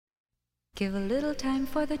Give a little time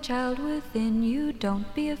for the child within you.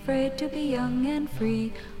 Don't be afraid to be young and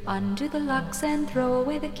free. Undo the locks and throw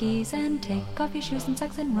away the keys and take off your shoes and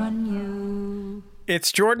socks and run you.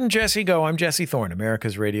 It's Jordan Jesse Go. I'm Jesse Thorne,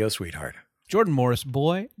 America's radio sweetheart. Jordan Morris,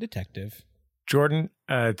 boy detective. Jordan,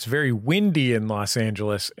 it's very windy in Los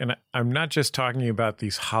Angeles, and I'm not just talking about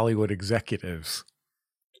these Hollywood executives.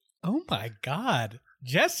 Oh my God,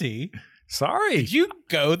 Jesse! Sorry, did you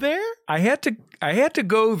go there? I had to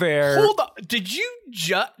go there. Hold on, did you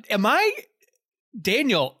just? Am I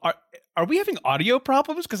Daniel? Are we having audio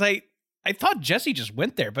problems? Because I thought Jesse just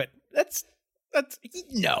went there, but that's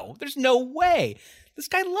no. There's no way. This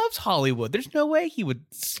guy loves Hollywood. There's no way he would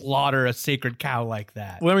slaughter a sacred cow like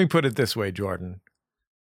that. Let me put it this way, Jordan.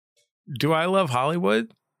 Do I love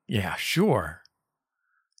Hollywood? Yeah, sure.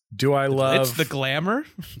 Do I love... It's the glamour,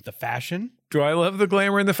 the fashion. Do I love the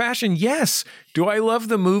glamour and the fashion? Yes. Do I love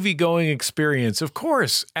the movie-going experience? Of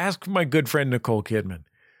course. Ask my good friend Nicole Kidman.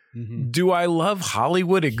 Mm-hmm. Do I love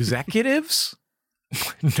Hollywood executives?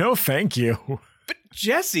 No, thank you. But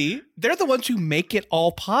Jesse, they're the ones who make it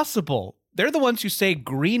all possible. They're the ones who say,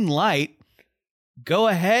 green light, go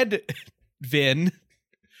ahead, Vin.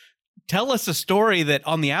 Tell us a story that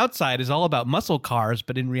on the outside is all about muscle cars,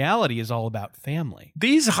 but in reality is all about family.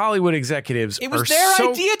 These Hollywood executives It was their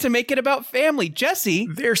idea to make it about family. Jesse.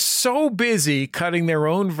 They're so busy cutting their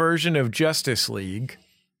own version of Justice League.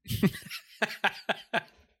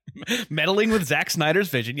 Meddling with Zack Snyder's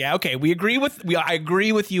vision. Yeah, okay. I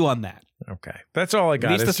agree with you on that. Okay. That's all I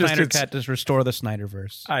got. At least the Snyder Cut does restore the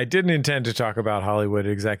Snyderverse. I didn't intend to talk about Hollywood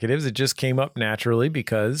executives. It just came up naturally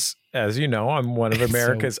because, as you know, I'm one of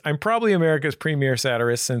America's... I'm probably America's premier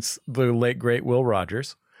satirist since the late, great Will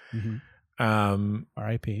Rogers. Mm-hmm.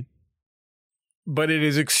 R.I.P. But it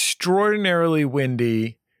is extraordinarily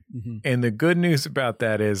windy. Mm-hmm. And the good news about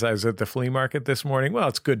that is I was at the flea market this morning. Well,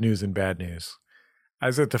 it's good news and bad news. I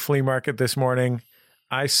was at the flea market this morning.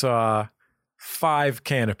 I saw 5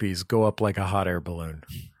 canopies go up like a hot air balloon,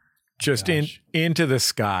 just into the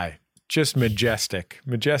sky, just majestic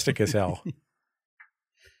as hell.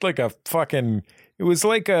 Like a fucking, it was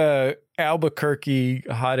like a Albuquerque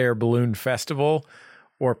hot air balloon festival,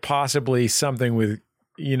 or possibly something with,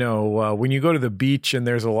 when you go to the beach and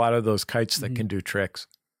there's a lot of those kites that can do tricks.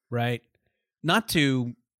 Right. Not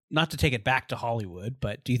to take it back to Hollywood,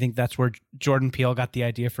 but do you think that's where Jordan Peele got the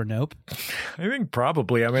idea for Nope? I think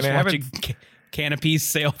probably. I mean, I haven't... Canopies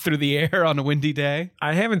sail through the air on a windy day.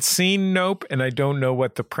 I haven't seen Nope, and I don't know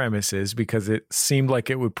what the premise is because it seemed like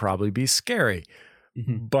it would probably be scary.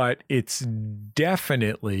 Mm-hmm. But it's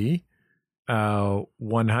definitely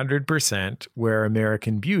 100% where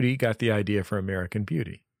American Beauty got the idea for American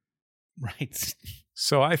Beauty. Right.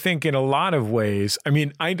 So I think in a lot of ways, let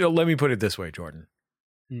me put it this way, Jordan.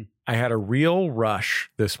 I had a real rush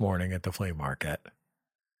this morning at the flea market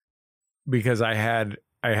because I had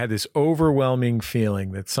this overwhelming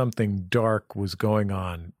feeling that something dark was going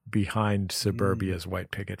on behind suburbia's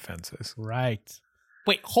white picket fences. Right.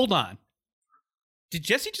 Wait, hold on. Did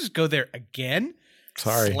Jesse just go there again?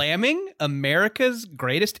 Sorry. Slamming America's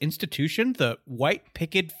greatest institution, the white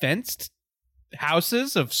picket fenced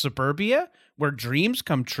houses of suburbia where dreams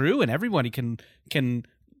come true and everybody can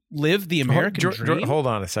live the American dream? Hold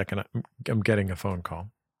on a second. I'm getting a phone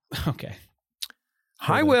call. Okay.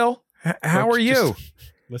 Hi, Will. How are you?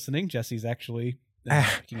 Listening. Jesse's actually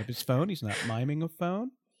picking up his phone. He's not miming a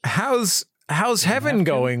phone. How's heaven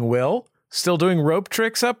going, Will? Still doing rope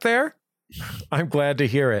tricks up there? I'm glad to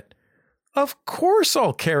hear it. Of course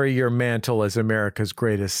I'll carry your mantle as America's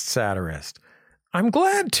greatest satirist. I'm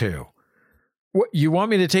glad to. What, you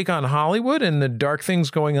want me to take on Hollywood and the dark things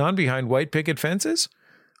going on behind white picket fences?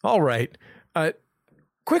 All right.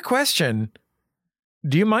 Quick question.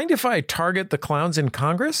 Do you mind if I target the clowns in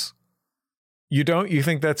Congress? You don't? You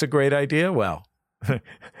think that's a great idea? Well,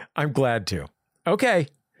 I'm glad to. Okay.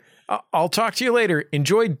 I'll talk to you later.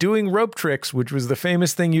 Enjoy doing rope tricks, which was the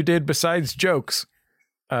famous thing you did besides jokes.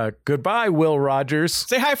 Goodbye, Will Rogers.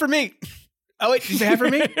 Say hi for me. Oh, wait, did you say hi for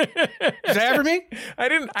me? Did you say hi for me?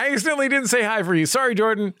 I accidentally didn't say hi for you. Sorry,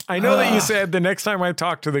 Jordan. I know that you said the next time I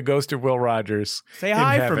talk to the ghost of Will Rogers. Say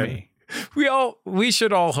hi for me. We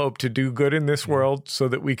should all hope to do good in this world so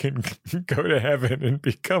that we can go to heaven and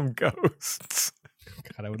become ghosts.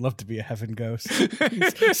 God, I would love to be a heaven ghost.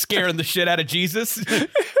 Scaring the shit out of Jesus.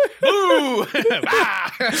 Boo!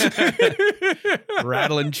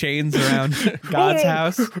 Rattling chains around God's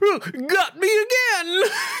house. Got me again.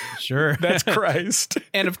 Sure. That's Christ.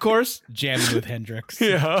 And of course, jamming with Hendrix.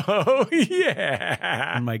 Oh,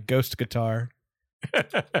 yeah. On my ghost guitar.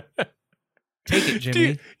 Take it,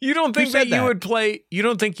 Jimmy. You don't think said that you that? would play? You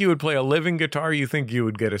don't think you would play a living guitar? You think you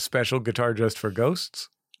would get a special guitar just for ghosts?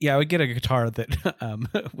 Yeah, I would get a guitar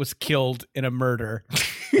that was killed in a murder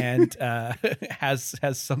and has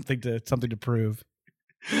something to prove.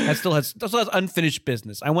 Still has unfinished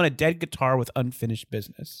business. I want a dead guitar with unfinished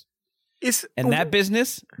business. That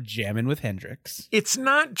business, jamming with Hendrix. It's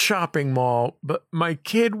not Chopping Mall, but my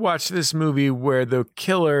kid watched this movie where the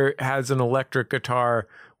killer has an electric guitar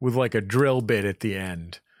with like a drill bit at the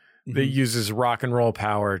end that uses rock and roll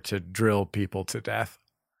power to drill people to death.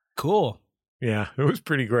 Cool. Yeah, it was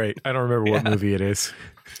pretty great. I don't remember what movie it is.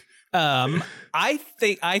 I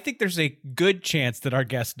think there's a good chance that our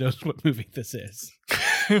guest knows what movie this is.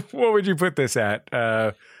 What would you put this at?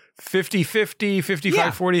 50-50,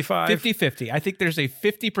 55-45? 50-50. I think there's a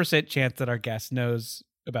 50% chance that our guest knows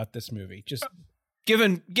about this movie. Just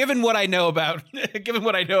given what I know about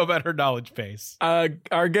her knowledge base.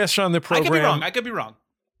 Our guest on the program. I could be wrong.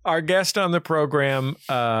 Our guest on the program,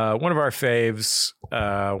 one of our faves,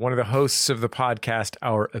 one of the hosts of the podcast,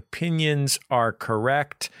 Our Opinions Are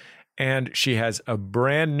Correct. And she has a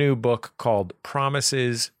brand new book called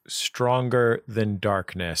Promises Stronger Than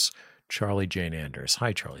Darkness. Charlie Jane Anders.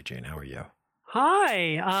 Hi, Charlie Jane. How are you?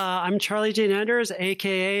 Hi, I'm Charlie Jane Anders,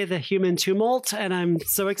 aka the Human Tumult, and I'm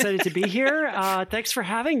so excited to be here. Thanks for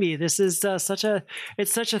having me. This is such a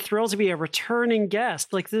thrill to be a returning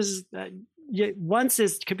guest. Like this is once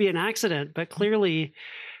could be an accident, but clearly,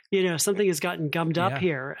 something has gotten gummed up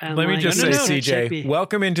here. And let me just say, CJ, CJ,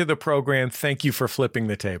 welcome into the program. Thank you for flipping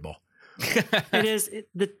the table.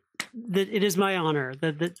 It is my honor.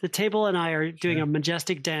 The table and I are doing a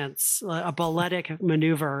majestic dance, a balletic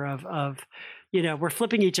maneuver of we're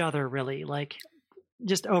flipping each other really, like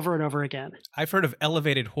just over and over again. I've heard of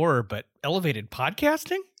elevated horror, but elevated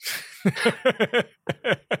podcasting?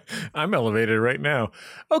 I'm elevated right now.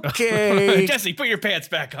 Okay. Jesse, put your pants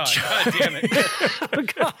back on. God damn it. Oh,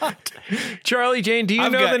 God. Charlie Jane, do you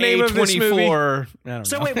know the name of this movie?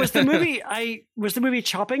 So wait, was the movie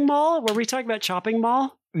Chopping Mall? Were we talking about Chopping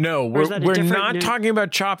Mall? No, we're not talking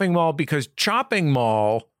about Chopping Mall because Chopping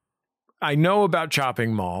Mall, I know about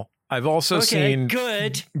Chopping Mall. I've also seen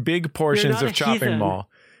big portions of Chopping Mall.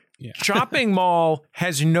 Yeah. Chopping Mall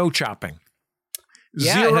has no chopping.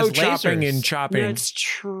 Zero chopping in chopping. That's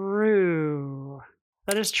true.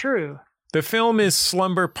 That is true. The film is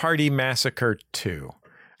Slumber Party Massacre 2.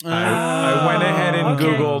 I went ahead and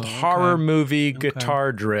Googled horror movie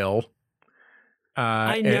guitar drill.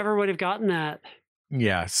 I never would have gotten that.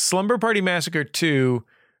 Yeah. Slumber Party Massacre 2,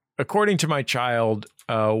 according to my child,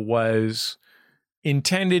 was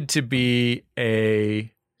intended to be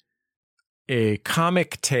a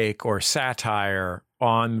comic take or satire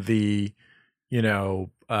on the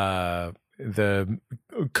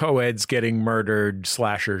co-eds getting murdered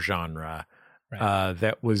slasher genre. Right.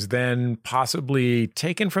 That was then possibly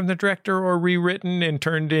taken from the director or rewritten and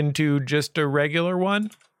turned into just a regular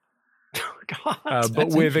one. Oh, God. But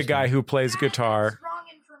with a guy who plays guitar. Wrong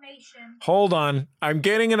information. Hold on. I'm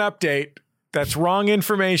getting an update. That's wrong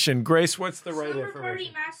information. Grace, what's the right information? Slumber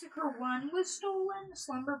Party Massacre 1 was stolen.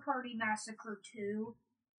 Slumber Party Massacre 2.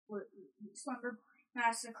 Slumber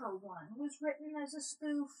Massacre 1 was written as a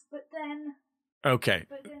spoof, but then... Okay.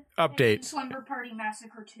 Update. And Slumber Party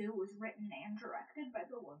Massacre 2 was written and directed by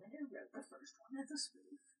the woman who wrote the first one as a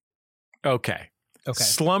spoof. Okay.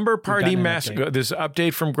 Slumber Party Massacre. This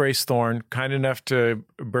update from Grace Thorne, kind enough to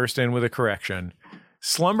burst in with a correction.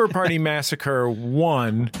 Slumber Party Massacre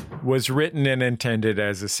 1 was written and intended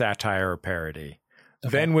as a satire or parody,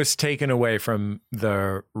 then was taken away from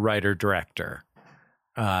the writer-director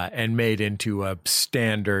and made into a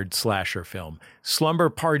standard slasher film. Slumber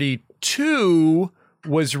Party 2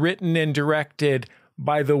 was written and directed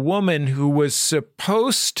by the woman who was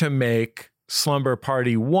supposed to make Slumber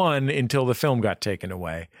Party 1 until the film got taken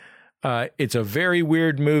away. It's a very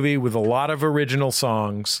weird movie with a lot of original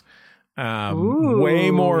songs.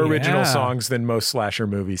 Way more original songs than most slasher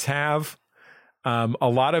movies have. A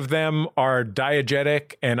lot of them are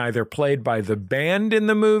diegetic and either played by the band in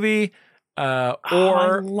the movie or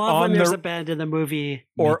I love when there's a band in the movie.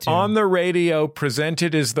 Or on the radio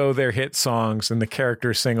presented as though they're hit songs and the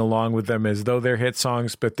characters sing along with them as though they're hit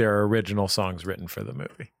songs, but they're original songs written for the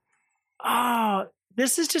movie. Oh,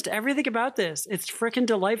 this is just everything about this. It's freaking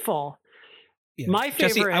delightful. Yeah. My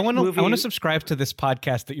favorite Jesse, I want to subscribe to this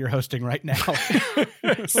podcast that you're hosting right now.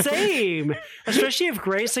 Same, especially if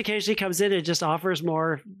Grace occasionally comes in and just offers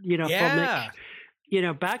more, filmic,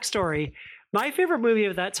 backstory. My favorite movie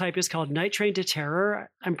of that type is called Night Train to Terror.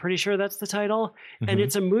 I'm pretty sure that's the title, and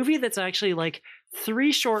it's a movie that's actually like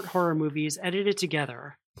 3 short horror movies edited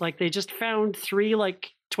together. Like they just found 3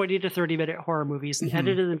 like 20 to 30 minute horror movies and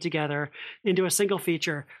edited them together into a single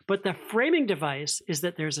feature. But the framing device is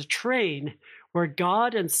that there's a train where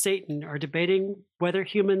God and Satan are debating whether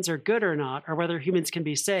humans are good or not, or whether humans can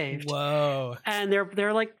be saved. Whoa. And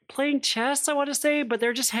they're like playing chess, I want to say, but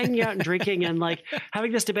they're just hanging out and drinking and like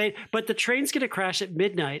having this debate. But the train's going to crash at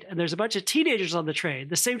midnight, and there's a bunch of teenagers on the train,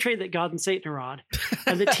 the same train that God and Satan are on.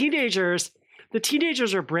 And the teenagers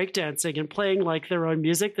are breakdancing and playing like their own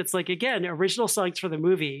music that's like, again, original songs for the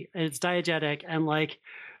movie. And it's diegetic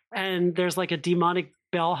and there's like a demonic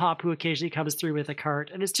bellhop who occasionally comes through with a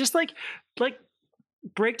cart. And it's just like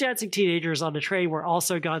breakdancing teenagers on a train where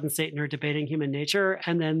also God and Satan are debating human nature.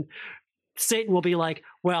 And then Satan will be like,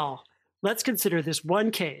 well, let's consider this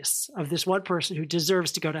one case of this one person who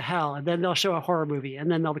deserves to go to hell. And then they'll show a horror movie,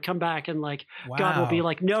 and then they'll come back and like, God will be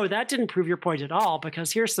like, no, that didn't prove your point at all,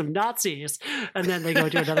 because here's some Nazis. And then they go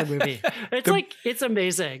to another movie. It's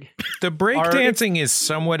amazing. The breakdancing is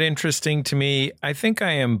somewhat interesting to me. I think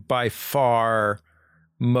I am by far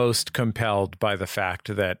most compelled by the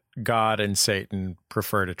fact that God and Satan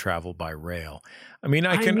prefer to travel by rail. I mean,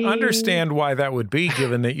 I can understand why that would be,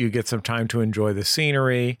 given that you get some time to enjoy the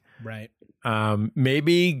scenery. Right.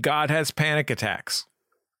 Maybe God has panic attacks,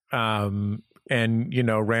 and,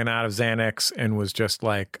 ran out of Xanax and was just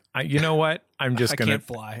like, you know what? I'm just going to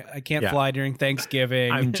fly. I can't fly during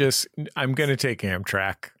Thanksgiving. I'm going to take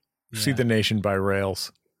Amtrak, see the nation by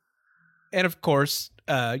rails. And of course,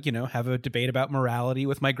 have a debate about morality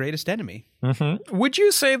with my greatest enemy. Mm-hmm. Would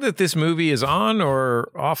you say that this movie is on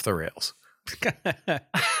or off the rails?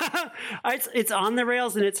 It's on the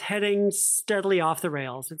rails, and it's heading steadily off the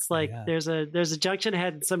rails. It's like there's a junction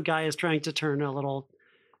ahead, and some guy is trying to turn a little.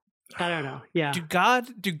 I don't know. Yeah. Do God,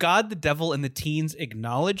 the devil, and the teens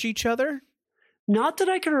acknowledge each other? Not that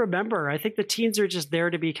I can remember. I think the teens are just there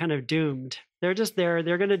to be kind of doomed. They're just there.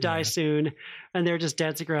 They're going to die soon, and they're just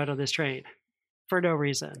dancing around on this train for no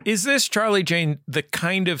reason. Is this, Charlie Jane, the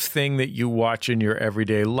kind of thing that you watch in your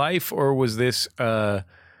everyday life, or was this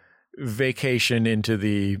vacation into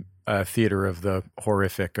the theater of the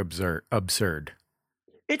horrific absurd?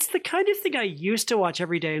 It's the kind of thing I used to watch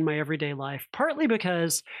every day in my everyday life, partly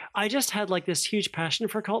because I just had like this huge passion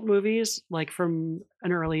for cult movies, like from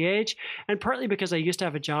an early age, and partly because I used to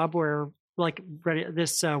have a job where like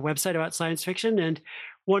this website about science fiction. And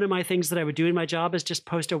one of my things that I would do in my job is just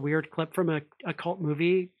post a weird clip from a cult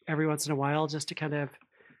movie every once in a while, just to kind of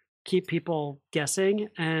keep people guessing.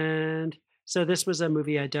 And so this was a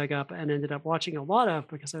movie I dug up and ended up watching a lot of,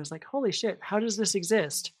 because I was like, holy shit, how does this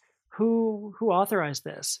exist? Who authorized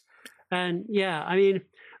this? And yeah, I mean,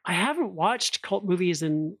 I haven't watched cult movies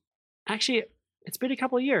in, actually, it's been a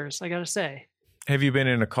couple of years, I got to say. Have you been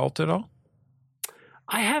in a cult at all?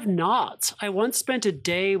 I have not. I once spent a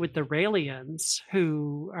day with the Raelians,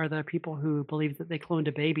 who are the people who believe that they cloned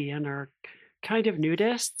a baby and are kind of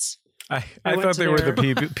nudists. I thought they were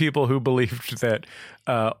the people who believed that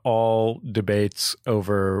all debates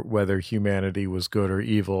over whether humanity was good or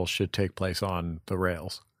evil should take place on the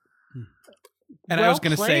rails. And I was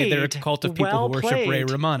going to say they're a cult of people who worship Ray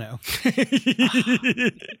Romano.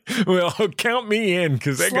 Well, count me in,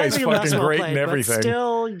 because that guy's fucking great and everything. But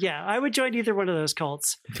still, yeah, I would join either one of those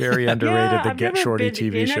cults. Very underrated, the Get Shorty TV show.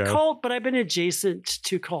 I've never been in a cult, but I've been adjacent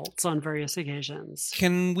to cults on various occasions.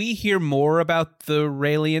 Can we hear more about the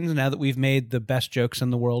Raelians now that we've made the best jokes in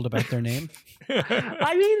the world about their name?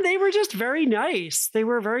 I mean, they were just very nice. They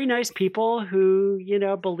were very nice people who,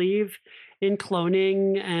 believe in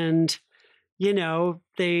cloning, and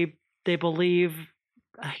they believe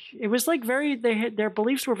it was like their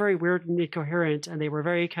beliefs were very weird and incoherent, and they were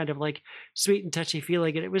very kind of like sweet and touchy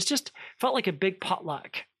feeling. And it was just felt like a big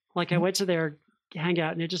potluck. Like I went to their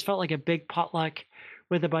hangout, and it just felt like a big potluck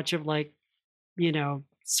with a bunch of like,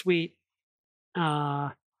 sweet,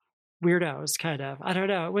 weirdos kind of. I don't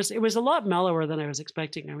know. It was a lot mellower than I was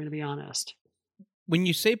expecting. I'm going to be honest. When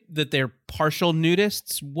you say that they're partial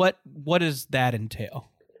nudists, what does that entail?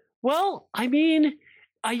 Well, I mean,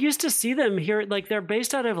 I used to see them here, like they're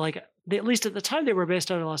based out of at least at the time they were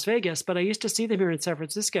based out of Las Vegas, but I used to see them here in San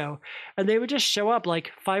Francisco, and they would just show up,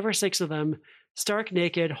 like 5 or 6 of them, stark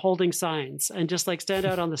naked, holding signs, and just like stand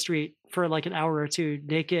out on the street for like an hour or two,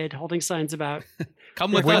 naked, holding signs about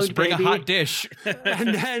come with us, bring a hot dish.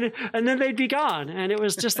 and then they'd be gone. And it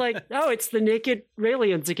was just like, oh, it's the naked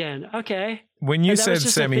Raelians again. Okay. When you said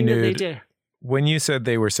semi-nude, when you said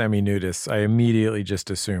they were semi-nudists, I immediately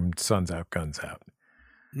just assumed Suns Out, Guns Out.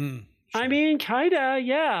 Sure. I mean, kind of,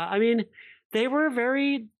 yeah. I mean, they were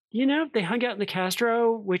very, they hung out in the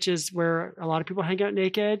Castro, which is where a lot of people hang out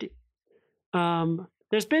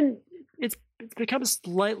there's become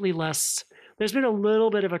slightly less there's been a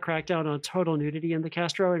little bit of a crackdown on total nudity in the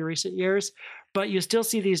Castro in recent years, but you still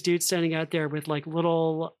see these dudes standing out there with like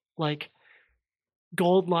little like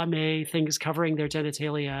gold lame things covering their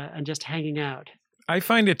genitalia and just hanging out. I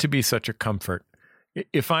find it to be such a comfort.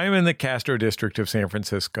 If I'm in the Castro district of San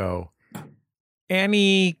Francisco,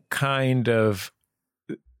 any kind of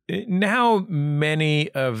now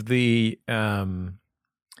many of the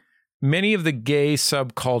gay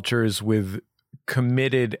subcultures with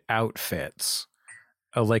committed outfits,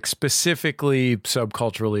 like specifically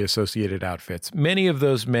subculturally associated outfits, many of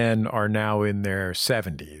those men are now in their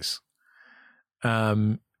 70s.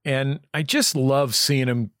 And I just love seeing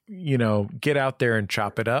them, get out there and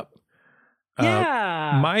chop it up.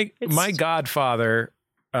 Yeah. My godfather,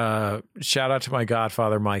 shout out to my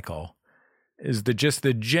godfather, Michael, is the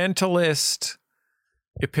gentlest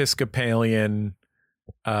Episcopalian,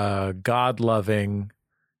 God-loving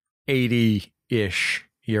 80-ish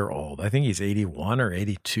year old. I think he's 81 or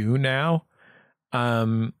 82 now.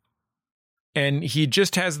 And he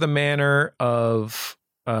just has the manner of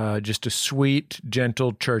just a sweet,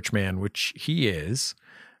 gentle churchman, which he is.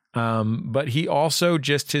 But he also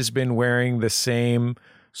just has been wearing the same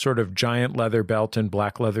sort of giant leather belt and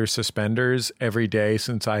black leather suspenders every day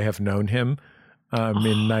since I have known him in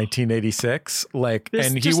 1986.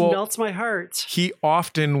 This just melts my heart. He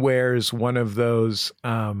often wears one of those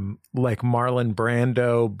like Marlon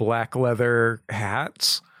Brando black leather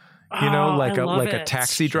hats. Like a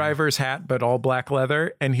taxi driver's hat, but all black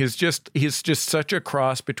leather. And he's just such a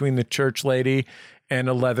cross between the church lady and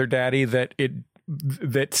a leather daddy that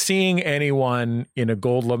seeing anyone in a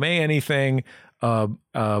gold lame anything,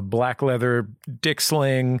 black leather dick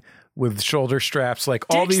sling with shoulder straps, like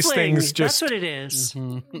all these things, just that's what it is.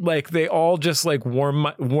 Like they all just like warm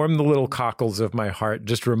the little cockles of my heart,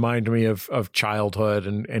 just remind me of childhood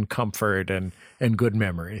and comfort and good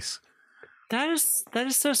memories. That is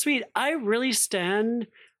so sweet. I really stan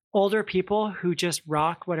older people who just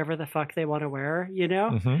rock whatever the fuck they want to wear,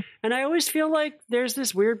 Mm-hmm. And I always feel like there's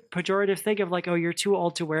this weird pejorative thing of like, oh, you're too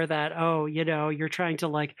old to wear that. Oh, you're trying to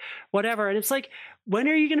like whatever. And it's like, when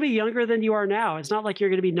are you going to be younger than you are now? It's not like you're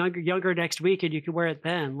going to be younger next week and you can wear it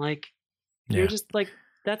then. Like, you're just like,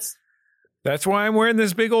 that's why I'm wearing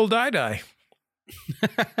this big old dye.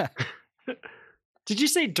 Did you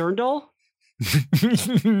say dirndl?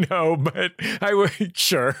 No, but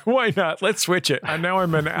sure. Why not? Let's switch it. Now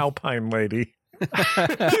I'm an alpine lady.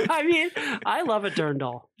 I mean, I love a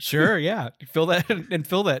dirndl. Sure, yeah. Fill that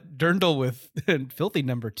dirndl with filthy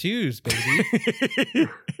number twos, baby.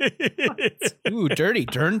 Ooh, dirty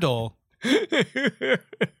dirndl.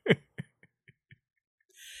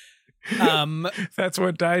 That's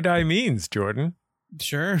what dye means, Jordan.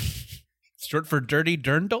 Sure. Short for dirty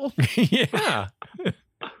dirndl? Yeah.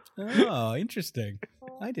 Oh, interesting.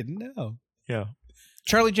 I didn't know. Yeah.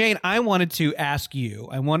 Charlie Jane, I wanted to ask you,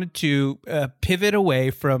 pivot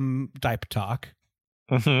away from diaper talk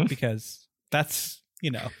because that's,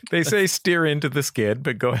 They say steer into the skid,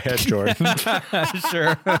 but go ahead, Jordan.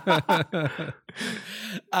 Sure.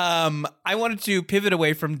 I wanted to pivot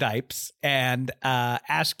away from dipes and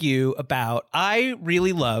ask you about, I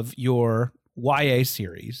really love your YA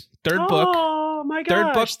series. Third book. Oh my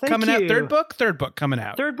gosh. Third book coming you. out. Third book coming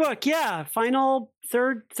out. Third book, yeah.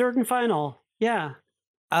 Third and final. Yeah.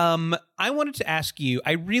 I wanted to ask you,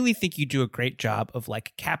 I really think you do a great job of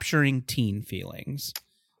like capturing teen feelings.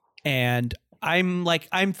 And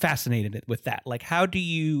I'm fascinated with that. Like, how do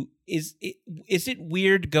you, is it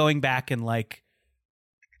weird going back and like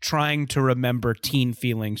trying to remember teen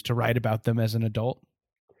feelings to write about them as an adult?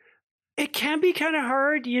 It can be kind of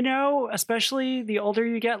hard, especially the older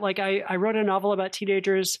you get. Like I wrote a novel about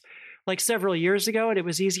teenagers like several years ago and it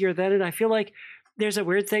was easier then. And I feel like there's a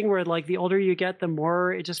weird thing where like the older you get, the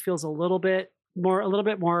more it just feels a little bit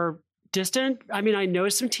more distant. I mean, I know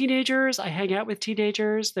some teenagers. I hang out with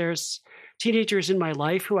teenagers. There's teenagers in my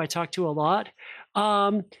life who I talk to a lot.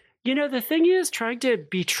 The thing is trying to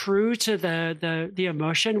be true to the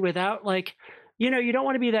emotion without like, you don't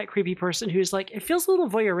want to be that creepy person who's like, it feels a little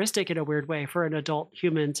voyeuristic in a weird way for an adult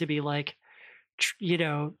human to be like,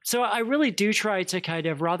 so I really do try to kind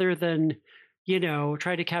of, rather than,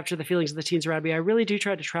 try to capture the feelings of the teens around me, I really do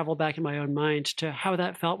try to travel back in my own mind to how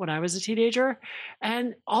that felt when I was a teenager.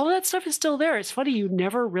 And all of that stuff is still there. It's funny, you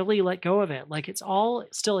never really let go of it. Like it's all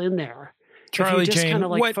still in there. Charlie Jane,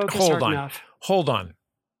 enough. Hold on.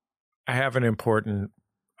 I have an important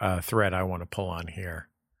thread I want to pull on here.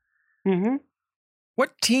 Mm-hmm.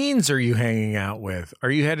 What teens are you hanging out with? Are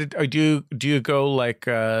you headed? Or do you go like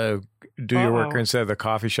do your work instead of the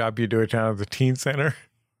coffee shop? You do it down at the teen center.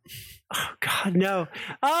 Oh God, no.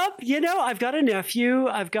 I've got a nephew.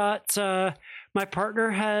 I've got My partner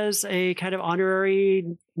has a kind of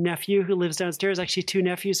honorary nephew who lives downstairs, actually 2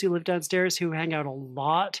 nephews who live downstairs who hang out a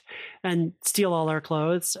lot and steal all our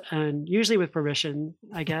clothes, and usually with permission,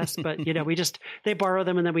 I guess. But, they borrow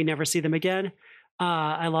them and then we never see them again.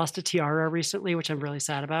 I lost a tiara recently, which I'm really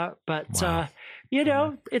sad about. But, Wow.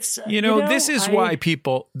 it's... this is why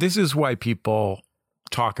people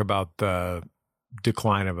talk about the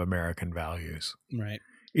decline of American values. Right.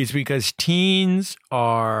 It's because teens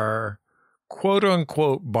are quote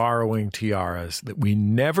unquote borrowing tiaras that we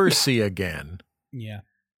never see again. Yeah.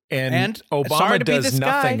 And Obama does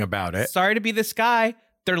nothing about it. Sorry to be this guy.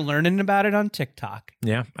 They're learning about it on TikTok.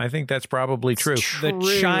 Yeah, I think that's probably true.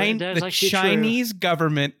 The Chinese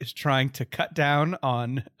government is trying to cut down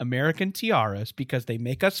on American tiaras because they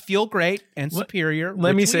make us feel great and superior.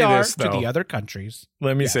 Let me say this, to though. the other countries.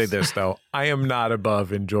 Let me say this, though. I am not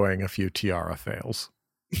above enjoying a few tiara fails.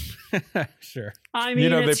 Sure. I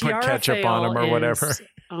mean, they put ketchup on them or whatever.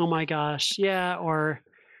 Oh my gosh. Yeah. Or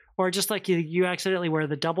just like you accidentally wear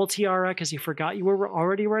the double tiara because you forgot you were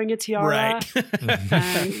already wearing a tiara. Right.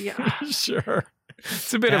 And, Sure.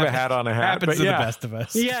 It's a bit of a hat on a hat. Happens to the best of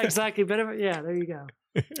us. Yeah, exactly. There you go.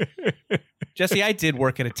 Jesse, I did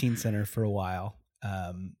work at a teen center for a while.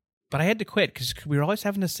 But I had to quit because we were always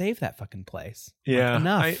having to save that fucking place. Yeah.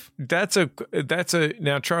 Enough.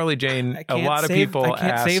 Now, Charlie Jane, a lot of I people can't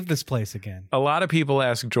ask, save this place again. a lot of people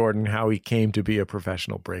ask Jordan how he came to be a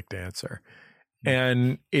professional breakdancer.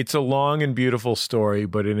 And it's a long and beautiful story,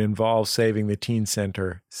 but it involves saving the teen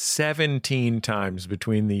center 17 times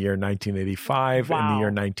between the year 1985 and the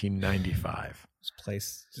year 1995. This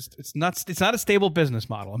place it's not a stable business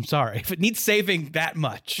model. I'm sorry. If it needs saving that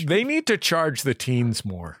much. They need to charge the teens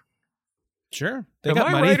more. Sure. They Am got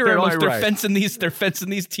I money. right or am I They're right? fencing these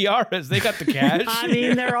tiaras. They got the cash. I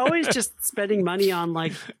mean, they're always just spending money on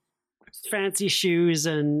like fancy shoes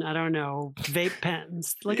and I don't know, vape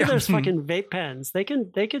pens. Look at those fucking vape pens. They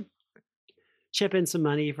could chip in some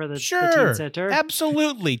money for the teen center.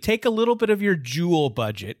 Absolutely. Take a little bit of your Jewel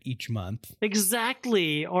budget each month.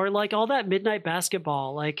 Exactly. Or like all that midnight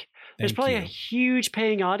basketball. Like there's probably a huge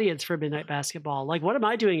paying audience for midnight basketball. Like what am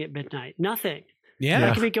I doing at midnight? Nothing.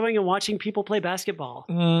 Yeah. I could be going and watching people play basketball.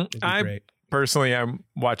 Personally, I'm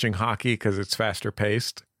watching hockey because it's faster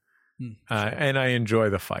paced. And I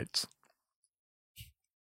enjoy the fights.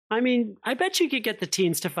 I mean, I bet you could get the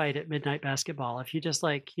teens to fight at midnight basketball if you just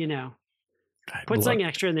put something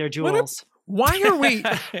extra in their jewels. Why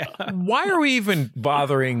are we even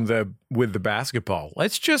bothering with the basketball?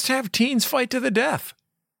 Let's just have teens fight to the death.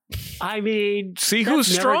 I mean, see who's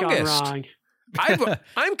strongest.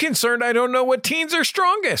 I'm concerned I don't know what teens are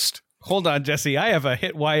strongest. Hold on, Jesse. I have a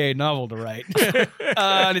hit YA novel to write.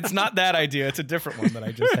 And it's not that idea. It's a different one that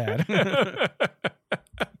I just had.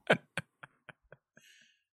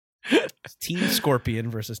 It's Teen Scorpion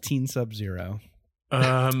versus Teen Sub-Zero.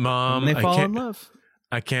 Mom, and they fall in love.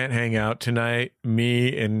 I can't hang out tonight.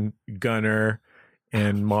 Me and Gunner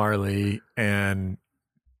and Marley and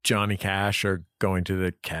Johnny Cash are going to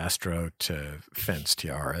the Castro to fence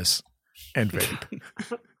tiaras and vape.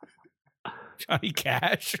 Johnny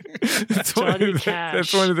Cash? That's one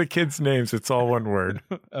of the kids' names. It's all one word.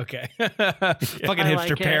 Okay. Fucking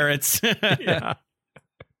hipster parents. Yeah.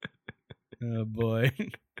 Oh, boy.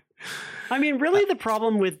 I mean, really the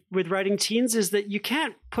problem with writing teens is that you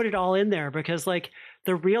can't put it all in there because like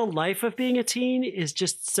the real life of being a teen is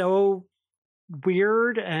just so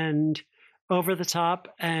weird and over the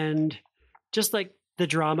top and just like the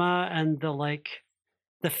drama and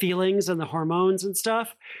the feelings and the hormones and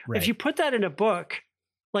stuff. Right. If you put that in a book,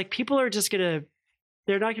 like people are just they're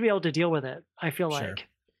not gonna be able to deal with it. I feel like,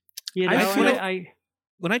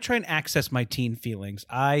 when I try and access my teen feelings,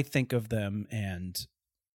 I think of them and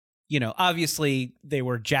obviously they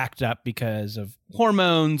were jacked up because of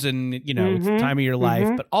hormones and, it's the time of your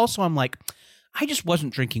life. But also I'm like, I just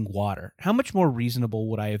wasn't drinking water. How much more reasonable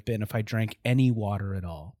would I have been if I drank any water at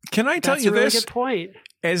all? Can I tell you this? That's a really good point.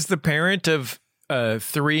 As the parent of 3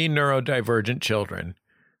 neurodivergent children,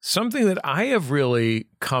 something that I have really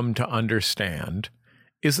come to understand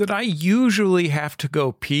is that I usually have to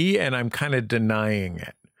go pee and I'm kind of denying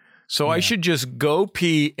it. So I should just go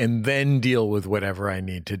pee and then deal with whatever I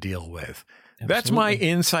need to deal with. Absolutely. That's my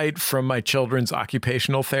insight from my children's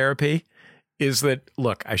occupational therapy is that,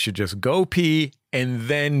 look, I should just go pee and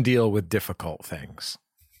then deal with difficult things.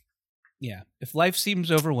 Yeah. If life seems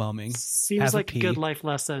overwhelming, seems like a good life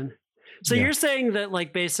lesson. So you're saying that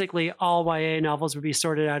like basically all YA novels would be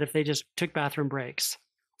sorted out if they just took bathroom breaks.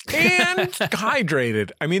 And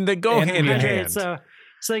hydrated. I mean, they go hand in hand.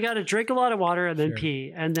 So they got to drink a lot of water and then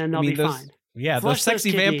pee, and then they'll be fine. Yeah, those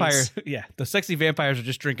sexy vampires. Yeah, the sexy vampires are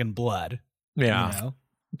just drinking blood. Yeah. You know?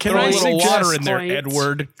 Can Throw I a little suggest water in there, points?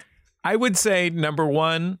 Edward. I would say number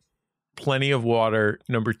 1, plenty of water.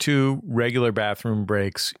 Number 2, regular bathroom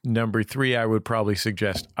breaks. Number 3, I would probably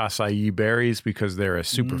suggest acai berries because they're a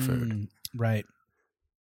superfood. Right.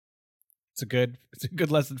 It's a good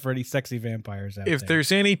lesson for any sexy vampires out there. If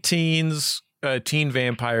there's any teen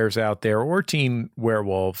vampires out there or teen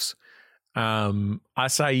werewolves,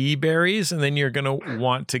 acai berries, and then you're going to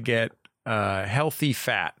want to get healthy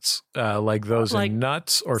fats like those in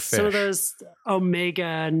nuts or fish. Some of those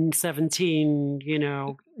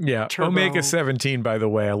omega-17, Yeah, turbo. omega-17, by the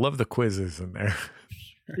way. I love the quizzes in there.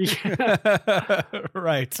 Yeah.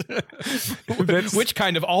 Right. Which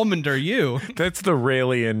kind of almond are you? That's the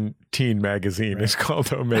Raelian teen magazine. Right. It's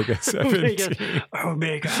called Omega-17.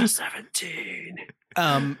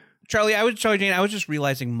 Omega-17. Charlie Jane, I was just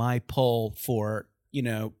realizing my pull for,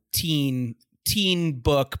 teen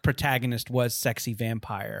book protagonist was sexy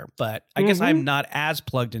vampire, but I guess I'm not as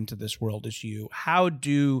plugged into this world as you. How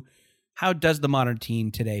does the modern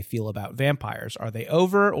teen today feel about vampires? Are they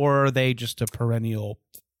over, or are they just a perennial,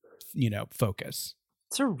 focus?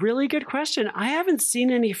 It's a really good question. I haven't seen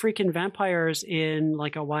any freaking vampires in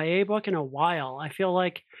like a YA book in a while. I feel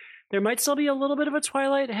like there might still be a little bit of a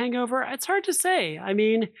Twilight hangover. It's hard to say. I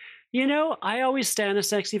mean, I always stand a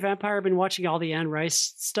sexy vampire. I've been watching all the Anne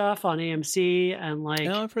Rice stuff on AMC, and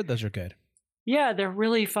I've heard those are good. Yeah, they're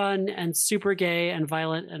really fun and super gay and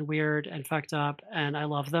violent and weird and fucked up, and I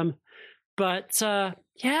love them. But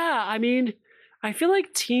I mean, I feel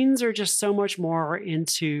like teens are just so much more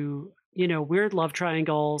into, weird love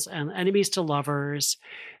triangles and enemies to lovers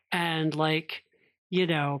and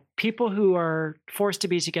people who are forced to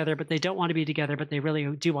be together, but they don't want to be together, but they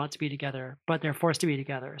really do want to be together, but they're forced to be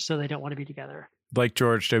together, so they don't want to be together. Like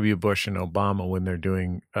George W. Bush and Obama when they're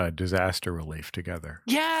doing disaster relief together.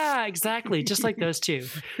 Yeah, exactly. Just like those two.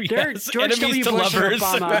 Yes, George W. Bush lovers. and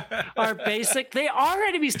Obama are they are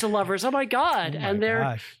enemies to lovers. Oh my God.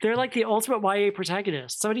 They're like the ultimate YA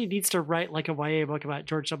protagonists. Somebody needs to write like a YA book about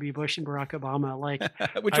George W. Bush and Barack Obama. Like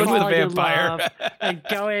which one's the vampire? And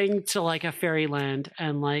going to like a fairyland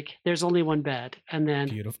and there's only one bed. And then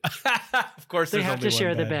beautiful. Of course they have to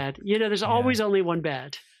share the bed. There's always only one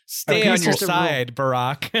bed. Stay on your side,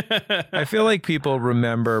 Barack. I feel like people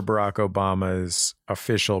remember Barack Obama's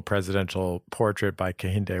official presidential portrait by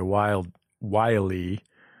Kehinde Wiley.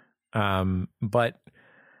 But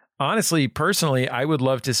honestly, personally, I would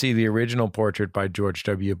love to see the original portrait by George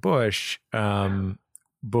W. Bush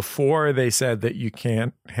before they said that you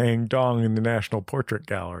can't hang dong in the National Portrait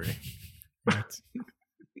Gallery.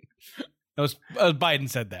 Biden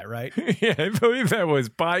said that, right? Yeah, I believe that was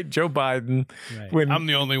Joe Biden. Right. When I'm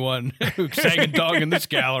the only one who sang a dog in this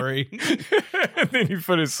gallery. And then he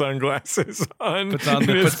put his sunglasses on, puts on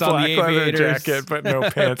the black leather aviators, jacket, but no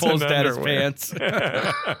pants. Pulls and down his underwear. pants.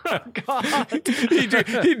 God.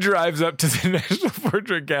 He drives up to the National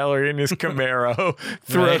Portrait Gallery in his Camaro,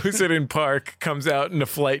 throws it in park, comes out in a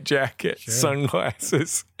flight jacket,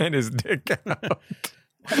 sunglasses, and his dick out.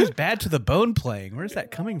 That is bad to the bone playing. Where's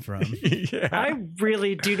that coming from? Yeah. I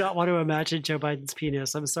really do not want to imagine Joe Biden's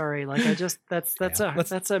penis. I'm sorry. I got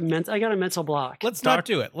a mental block. Let's not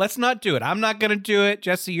do it. I'm not going to do it.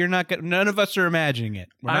 Jesse, you're not going to. None of us are imagining it.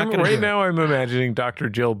 We're not going to. Right now, I'm imagining Dr.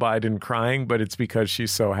 Jill Biden crying, but it's because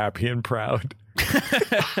she's so happy and proud.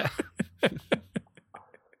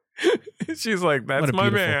 She's like, that's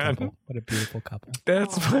my man. Couple. What a beautiful couple.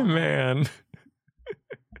 That's my man.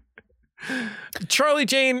 Charlie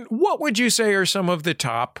Jane, what would you say are some of the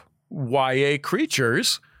top YA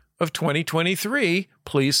creatures of 2023?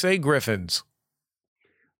 Please say griffins.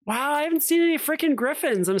 Wow, I haven't seen any freaking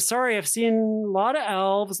griffins. I'm sorry. I've seen a lot of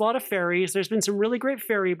elves, a lot of fairies. There's been some really great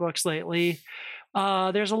fairy books lately.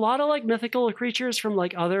 There's a lot of mythical creatures from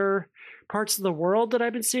other parts of the world that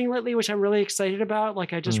I've been seeing lately, which I'm really excited about.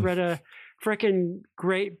 I just read a freaking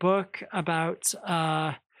great book about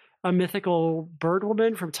a mythical bird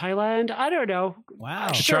woman from Thailand. I don't know.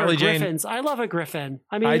 Wow. Sure, Charlie griffins. Jane, I love a griffin.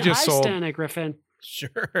 I mean, I sold stand a griffin.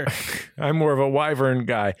 Sure. I'm more of a wyvern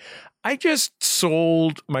guy. I just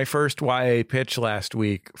sold my first YA pitch last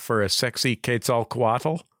week for a sexy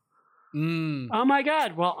Quetzalcoatl. Oh my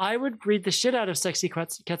God. Well, I would read the shit out of sexy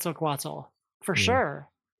Quetzalcoatl for sure.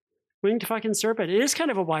 Winged fucking serpent. It is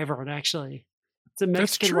kind of a wyvern, actually. It's a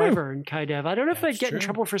Mexican wyvern, kind of. I don't know if I'd get in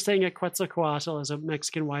trouble for saying a Quetzalcoatl as a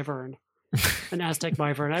Mexican wyvern, an Aztec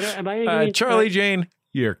wyvern. Charlie Jane,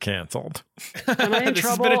 you're canceled. Am I in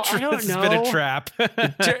trouble? I don't know. This has been a trap.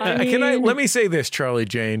 Let me say this, Charlie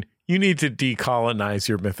Jane. You need to decolonize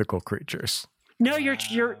your mythical creatures. No,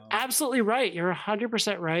 you're absolutely right. You're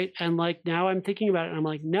 100% right. And like now I'm thinking about it and I'm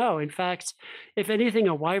like, no, in fact, if anything,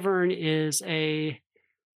 a wyvern is a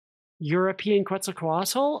European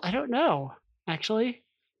Quetzalcoatl. I don't know, actually.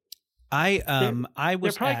 I They're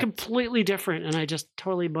was probably at, completely different, and I just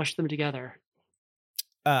totally mushed them together.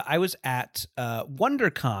 I was at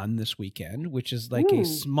WonderCon this weekend, which is like a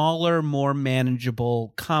smaller, more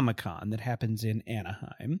manageable Comic-Con that happens in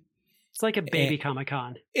Anaheim. It's like a baby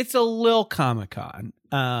Comic-Con. It's a little Comic-Con.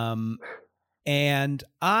 And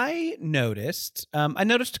I noticed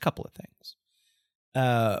a couple of things.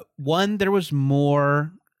 One, there was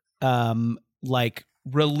more like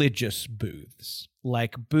religious booths,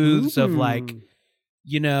 like booths of like,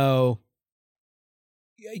 you know,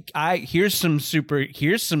 here's some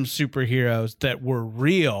superheroes that were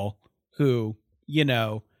real who, you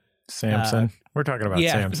know, Samson. We're talking about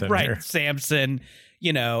Samson, right? here. Samson,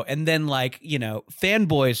 you know, and then like, you know,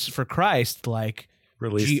 fanboys for Christ, like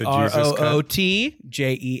Release the Jesus Cut.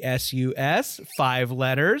 GROOTJESUS, 5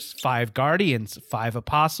 letters, 5 guardians, 5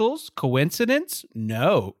 apostles. Coincidence?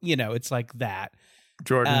 No, you know, it's like that.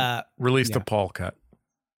 Jordan, release the Paul cut.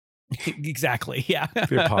 Exactly. Yeah.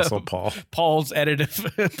 The Apostle Paul. Paul's edit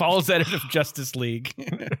of Justice League.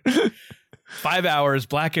 5 hours,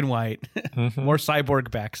 black and white. More cyborg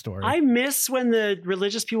backstory. I miss when the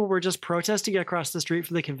religious people were just protesting across the street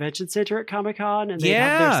from the convention center at Comic-Con, and they'd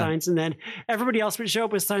have their signs, and then everybody else would show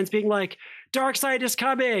up with signs being like, "Darkseid is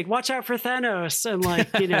coming, watch out for Thanos," and like,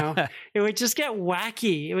 you know, it would just get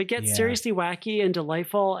wacky. It would get seriously wacky and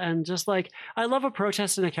delightful, and just like, I love a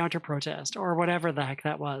protest and a counter protest, or whatever the heck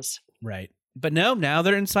that was. Right. But no, now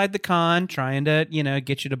they're inside the con trying to, you know,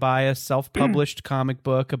 get you to buy a self-published comic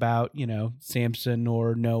book about, you know, Samson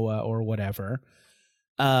or Noah or whatever.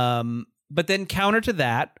 But then counter to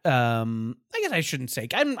that, I guess I shouldn't say.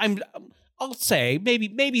 I'll say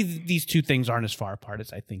maybe these two things aren't as far apart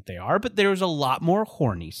as I think they are, but there's a lot more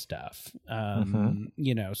horny stuff.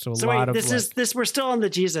 You know, so lot of this we're still on the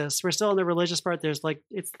Jesus. We're still on the religious part. There's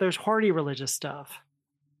horny religious stuff.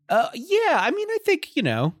 Yeah, I mean, I think, you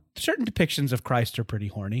know, certain depictions of Christ are pretty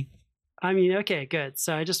horny. I mean, okay, good.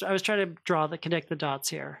 So I was trying to connect the dots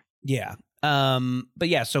here. Yeah. But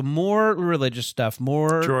yeah, so more religious stuff,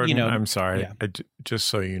 more, Jordan, you know. I'm sorry. Yeah. Just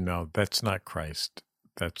so you know, that's not Christ.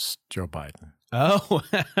 That's Joe Biden. Oh.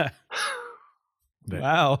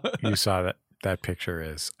 Wow. You saw that picture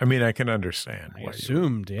is. I mean, I can understand. I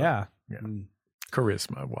assumed, yeah.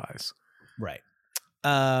 Charisma wise. Right.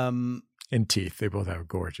 And teeth. They both have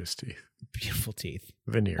gorgeous teeth. Beautiful teeth.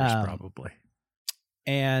 Veneers, probably.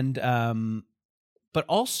 And, but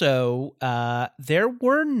also, there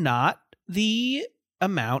were not the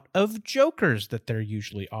amount of Jokers that there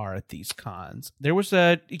usually are at these cons. There was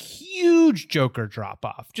a huge Joker drop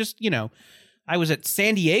off. Just, you know, I was at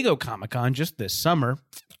San Diego Comic-Con just this summer,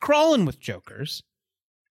 crawling with Jokers.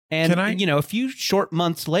 And, you know, a few short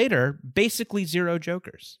months later, basically 0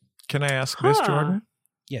 Jokers. Can I ask this, Jordan?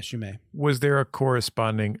 Yes, you may. Was there a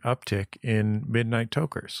corresponding uptick in midnight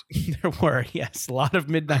tokers? There were, yes. A lot of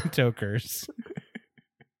midnight tokers.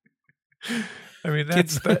 I mean,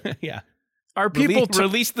 that's yeah. Are people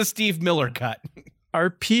release the Steve Miller cut? Are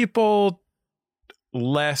people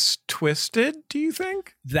less twisted, do you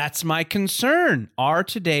think? That's my concern. Are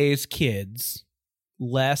today's kids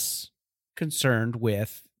less concerned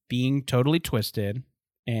with being totally twisted,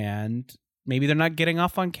 and maybe they're not getting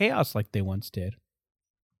off on chaos like they once did?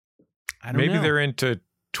 I don't know. Maybe they're into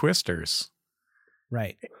twisters.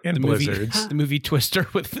 Right. And blizzards. The movie Twister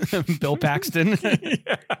with Bill Paxton.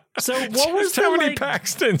 Yeah. So what was how many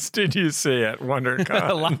Paxtons did you see at WonderCon?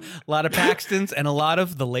 a lot of Paxtons and a lot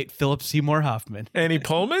of the late Philip Seymour Hoffman. Any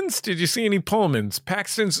Pullmans? Did you see any Pullmans?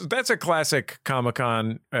 Paxtons, that's a classic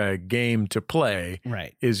Comic-Con game to play.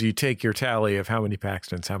 Right. Is you take your tally of how many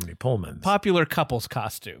Paxtons, how many Pullmans. Popular couples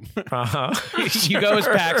costume. Uh-huh. You go as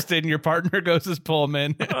Paxton, your partner goes as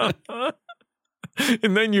Pullman. Uh-huh.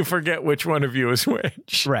 And then you forget which one of you is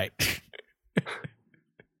which. Right.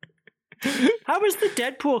 How was the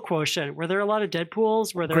Deadpool quotient? Were there a lot of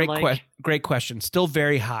Deadpools? Were there great question. Still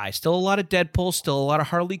very high. Still a lot of Deadpool. Still a lot of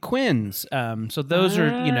Harley Quinns. So those are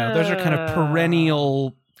kind of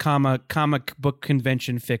perennial comic book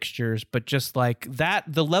convention fixtures. But just like that,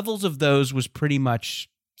 the levels of those was pretty much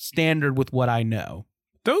standard with what I know.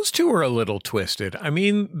 Those two are a little twisted. I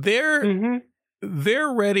mean, they're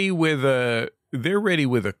ready with a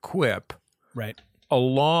quip, right?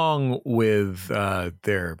 Along with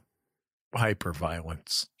their hyper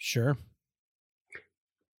violence. Sure.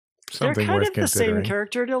 something kind worth of the same considering.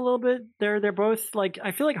 character a little bit. They're both like,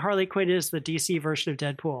 I feel like Harley Quinn is the DC version of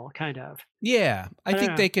Deadpool, kind of. Yeah, I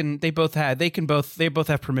think know. they both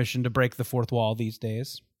have permission to break the fourth wall these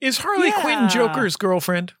days. Is Harley Quinn Yeah. Joker's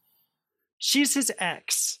girlfriend? She's his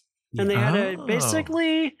ex. And they had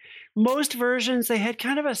basically, most versions, they had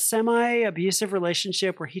kind of a semi-abusive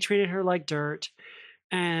relationship where he treated her like dirt.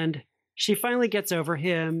 And she finally gets over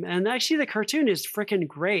him. And actually, the cartoon is freaking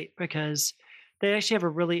great because they actually have a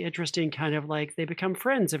really interesting kind of like, they become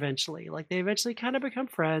friends eventually. Like, they eventually kind of become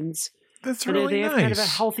friends. That's And really they nice. have kind of a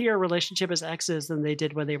healthier relationship as exes than they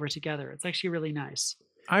did when they were together. It's actually really nice.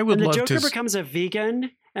 I would And the love Joker to. becomes a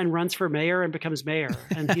vegan and runs for mayor and becomes mayor.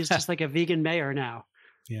 And he's just like a vegan mayor now.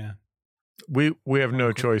 Yeah, We have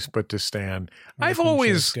no choice but to stand. Harley I've Quinn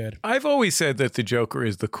always show's good. I've always said that the Joker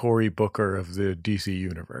is the Cory Booker of the DC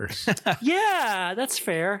universe. Yeah, that's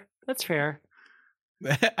fair. That's fair.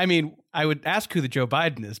 I mean, I would ask who the Joe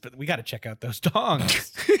Biden is, but we got to check out those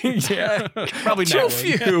dongs. Yeah, Probably too not.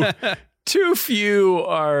 few. Too few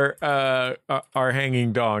are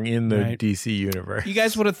hanging dong in the Right. DC universe. You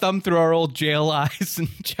guys want to thumb through our old jail eyes and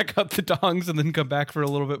check out the dongs and then come back for a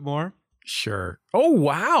little bit more? Sure. Oh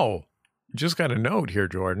wow! Just got a note here,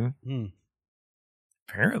 Jordan. Hmm.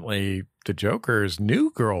 Apparently, the Joker's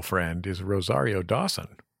new girlfriend is Rosario Dawson.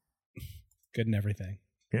 Good and everything.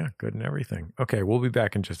 Yeah, good and everything. Okay, we'll be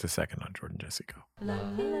back in just a second on Jordan Jesse Go.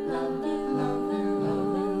 Love you, love you, love you, love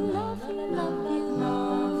you, love you, love you,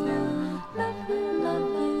 love you, love you, love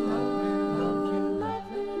you, love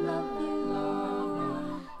you, love you, love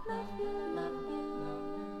you, love you.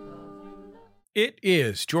 It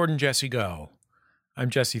is Jordan Jesse Go. I'm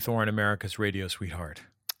Jesse Thorne, America's radio sweetheart.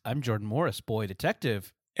 I'm Jordan Morris, boy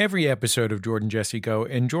detective. Every episode of Jordan Jesse Go,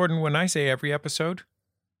 and Jordan, when I say every episode,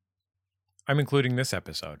 I'm including this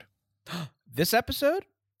episode. This episode?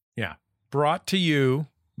 Yeah. Brought to you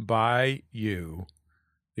by you,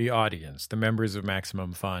 the audience, the members of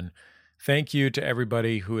Maximum Fun. Thank you to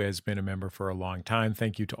everybody who has been a member for a long time.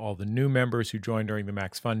 Thank you to all the new members who joined during the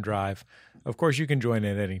Max Fun Drive. Of course, you can join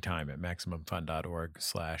at any time at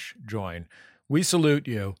MaximumFun.org/join. We salute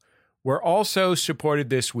you. We're also supported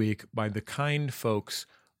this week by the kind folks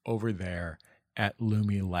over there at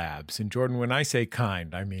Lumi Labs. And Jordan, when I say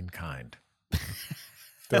kind, I mean kind.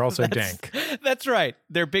 They're also dank. That's right.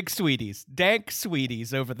 They're big sweeties. Dank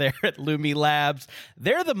sweeties over there at Lumi Labs.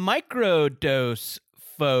 They're the microdose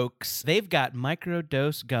folks. They've got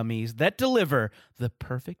microdose gummies that deliver the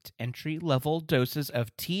perfect entry-level doses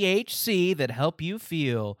of THC that help you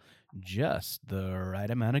feel just the right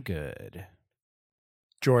amount of good.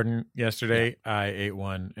 Jordan, yesterday I ate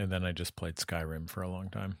one and then I just played Skyrim for a long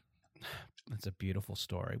time. That's a beautiful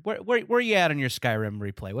story. Where are you at on your Skyrim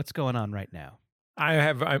replay? What's going on right now? I'm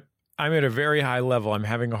at a very high level. I'm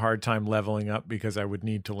having a hard time leveling up because I would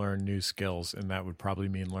need to learn new skills, and that would probably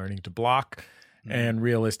mean learning to block. And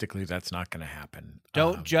realistically, that's not going to happen.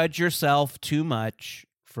 Don't judge yourself too much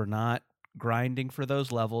for not grinding for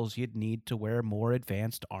those levels. You'd need to wear more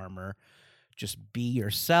advanced armor. Just be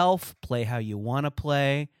yourself, play how you want to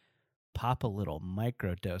play, pop a little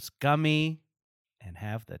microdose gummy, and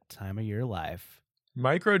have the time of your life.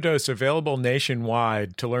 Microdose available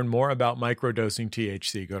nationwide. To learn more about microdosing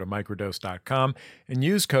THC, go to microdose.com and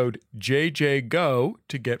use code JJGO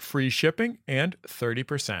to get free shipping and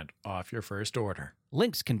 30% off your first order.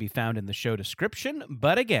 Links can be found in the show description,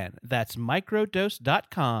 but again, that's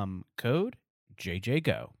microdose.com, code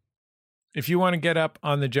JJGO. If you want to get up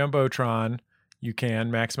on the Jumbotron, you can,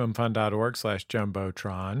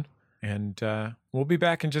 MaximumFun.org/Jumbotron. And we'll be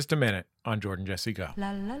back in just a minute on Jordan Jesse Go. La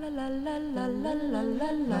la la la la la la la la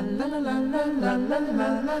la la.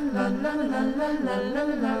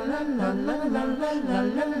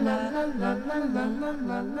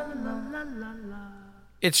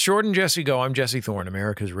 It's Jordan Jesse Go. I'm Jesse Thorne,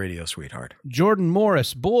 America's radio sweetheart. Jordan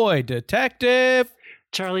Morris, boy detective.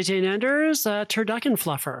 Charlie Jane Anders, turducken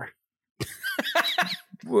fluffer.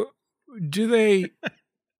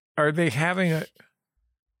 Are they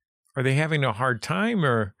having a hard time,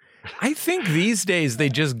 or I think these days they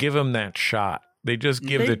just give them that shot. They just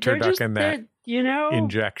give the turducken that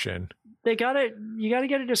injection. They got it. You got to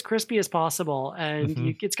get it as crispy as possible,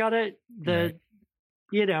 and it's got to the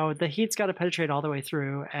heat's got to penetrate all the way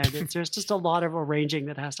through, and there's just a lot of arranging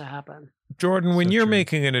that has to happen. Jordan, when you're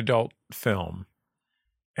making an adult film,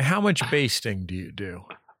 how much basting do you do?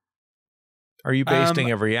 Are you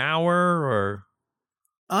basting every hour, or?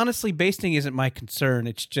 Honestly, basting isn't my concern.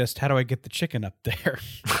 It's just, how do I get the chicken up there?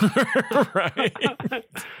 Right.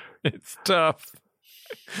 It's tough.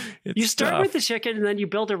 You start with the chicken and then you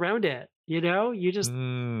build around it. You just.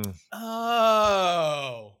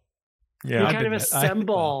 Oh. You Yeah. kind of did that.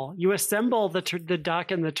 assemble. You assemble the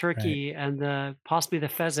duck and the turkey and the possibly the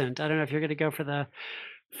pheasant. I don't know if you're going to go for the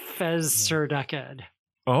Fez-Sir-Duckhead.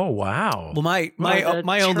 Oh, wow. Well, my the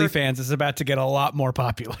OnlyFans is about to get a lot more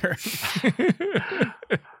popular.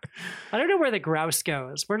 I don't know where the grouse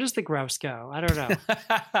goes. Where does the grouse go? I don't know.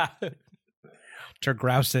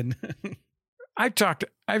 Tergrousen. I've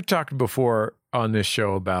talked before on this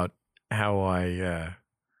show about how I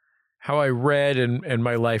read and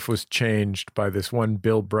my life was changed by this one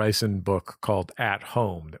Bill Bryson book called At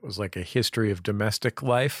Home that was like a history of domestic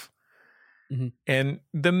life. Mm-hmm. And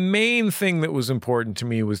the main thing that was important to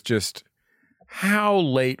me was just how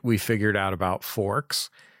late we figured out about forks.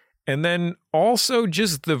 And then also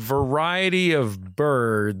just the variety of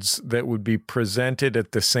birds that would be presented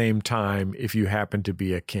at the same time if you happen to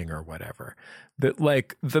be a king or whatever. That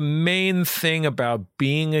like the main thing about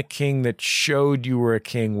being a king that showed you were a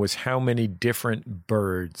king was how many different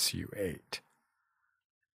birds you ate.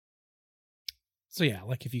 So yeah,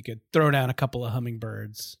 like if you could throw down a couple of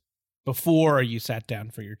hummingbirds before you sat down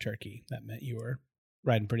for your turkey, that meant you were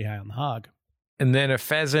riding pretty high on the hog. And then a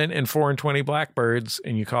pheasant and 4 and 20 blackbirds,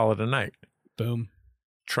 and you call it a night. Boom.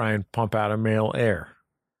 Try and pump out a male heir.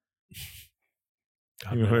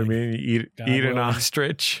 God You know what I willing. mean? You God eat an willing.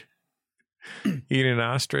 ostrich. Eat an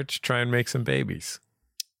ostrich, try and make some babies.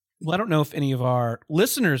 Well, I don't know if any of our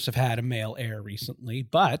listeners have had a male heir recently,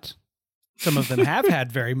 but some of them have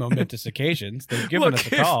had very momentous occasions. They've given us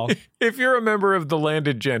a call. If you're a member of the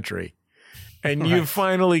landed gentry and you've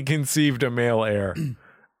finally conceived a male heir,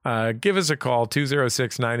 give us a call,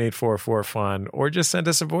 206-9844-FUN, or just send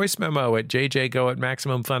us a voice memo at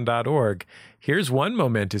jjgo@maximumfun.org. Here's one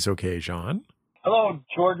momentous occasion. Hello,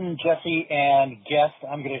 Jordan, Jesse, and guest.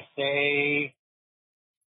 I'm going to say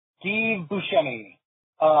Steve Buscemi.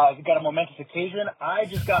 You've got a momentous occasion. I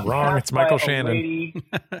just got Wrong, passed it's Michael by Shannon. a lady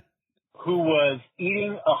who was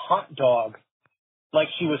eating a hot dog like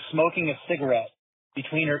she was smoking a cigarette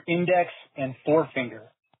between her index and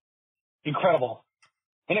forefinger. Incredible.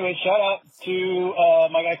 Anyway, shout out to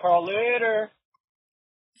my guy Carl later.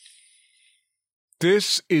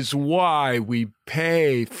 This is why we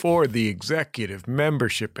pay for the executive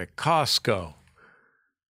membership at Costco.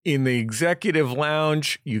 In the executive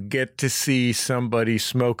lounge, you get to see somebody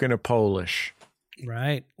smoking a Polish.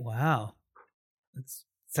 Right. Wow. That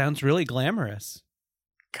sounds really glamorous.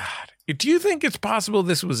 God, do you think it's possible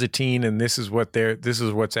this was a teen and this is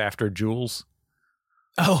what's after Jules?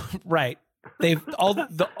 Oh, right. They've all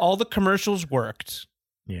the commercials worked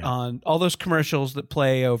Yeah. on all those commercials that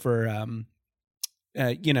play over,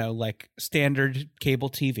 like standard cable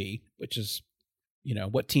TV, which is,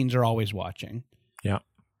 what teens are always watching. Yeah.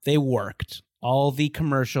 They worked. All the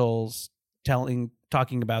commercials talking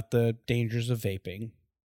about the dangers of vaping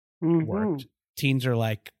worked. Teens are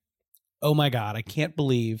like, oh my God, I can't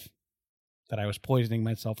believe that I was poisoning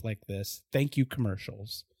myself like this. Thank you,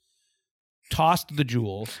 commercials. Tossed the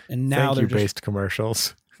jewels, and now they're just based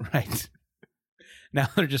commercials. right. Now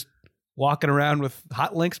they're just walking around with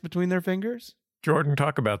hot links between their fingers. Jordan,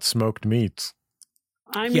 talk about smoked meats.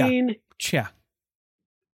 I Yeah. mean, Yeah.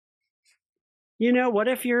 what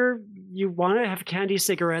if you want to have candy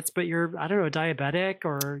cigarettes, but you're, I don't know, diabetic,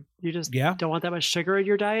 or you just don't want that much sugar in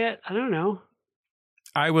your diet? I don't know.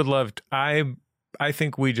 I would love to, I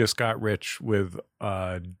think we just got rich with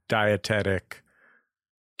dietetic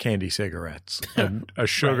candy cigarettes. A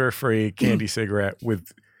sugar-free candy cigarette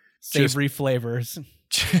with Savory flavors.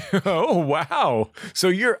 Oh, wow.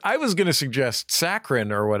 So I was going to suggest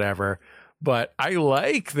saccharin or whatever, but I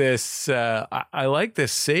like this. I like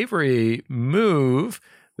this savory move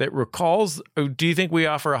that recalls. Do you think we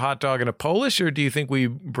offer a hot dog and a Polish, or do you think we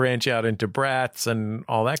branch out into brats and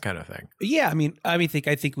all that kind of thing? Yeah, I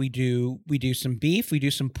think we do some beef, we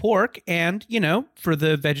do some pork, and for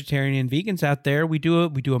the vegetarian and vegans out there, we do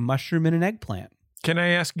a mushroom and an eggplant. Can I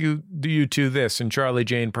ask you two this? And Charlie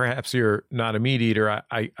Jane, perhaps you're not a meat eater.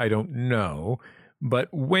 I don't know. But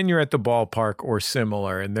when you're at the ballpark or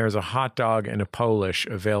similar and there's a hot dog and a Polish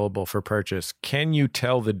available for purchase, can you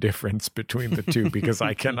tell the difference between the two? Because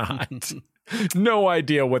I cannot. No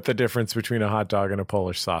idea what the difference between a hot dog and a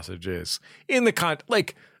Polish sausage is.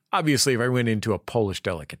 Obviously, if I went into a Polish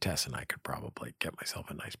delicatessen, I could probably get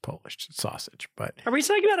myself a nice Polish sausage. But Are we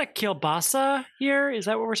talking about a kielbasa here? Is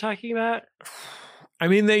that what we're talking about? I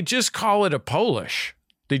mean, they just call it a Polish.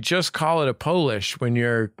 They just call it a Polish when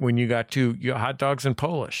you got hot dogs and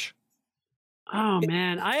Polish. Oh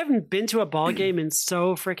man, I haven't been to a ball game in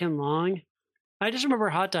so freaking long. I just remember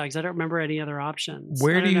hot dogs. I don't remember any other options.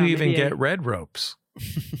 Where I do don't you know, even maybe get red ropes?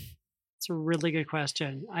 It's a really good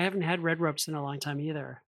question. I haven't had red ropes in a long time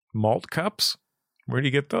either. Malt cups? Where do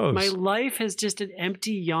you get those? My life is just an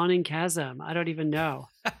empty, yawning chasm. I don't even know.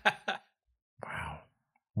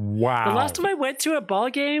 Wow. The last time I went to a ball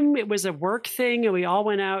game, it was a work thing, and we all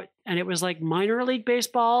went out, and it was like minor league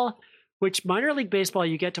baseball, which minor league baseball,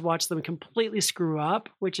 you get to watch them completely screw up,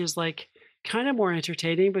 which is like kind of more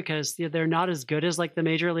entertaining because they're not as good as like the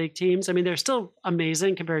major league teams. I mean, they're still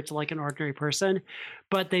amazing compared to like an ordinary person,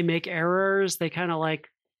 but they make errors. They kind of like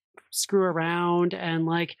screw around. And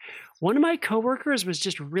like one of my coworkers was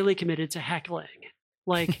just really committed to heckling.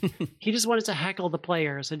 Like he just wanted to heckle the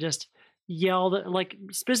players and just yelled, like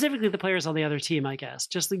specifically the players on the other team, I guess,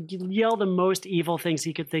 just like, yell the most evil things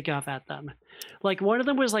he could think of at them. Like one of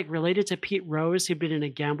them was like related to Pete Rose, who'd been in a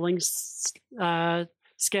gambling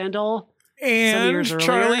scandal. And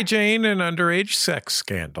Charlie Jane, an underage sex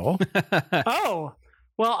scandal. Oh,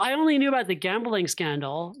 well, I only knew about the gambling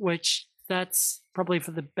scandal, which that's probably for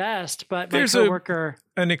the best, but there's my coworker...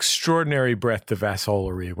 an extraordinary breadth of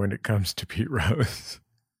assholery when it comes to Pete Rose.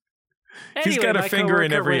 Anyway, he's got a finger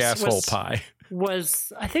in every asshole pie.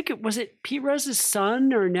 I think was it Pete Rose's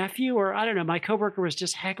son or nephew, or I don't know. My coworker was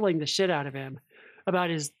just heckling the shit out of him about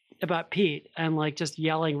Pete and like just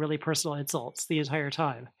yelling really personal insults the entire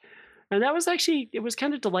time. And that was actually, it was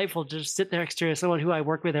kind of delightful to just sit next to someone who I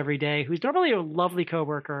work with every day, who's normally a lovely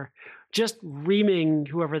coworker, just reaming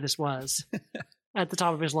whoever this was at the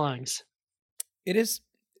top of his lungs. It is.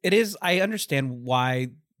 I understand why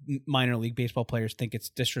minor league baseball players think it's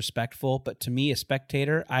disrespectful, but to me, a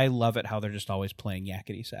spectator, I love it how they're just always playing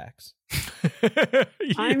yakety sax.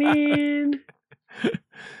 I mean,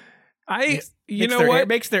 It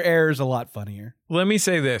makes their errors a lot funnier. Let me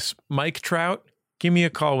say this, Mike Trout, give me a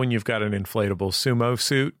call when you've got an inflatable sumo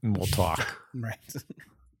suit and we'll talk. Right.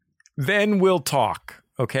 Then we'll talk.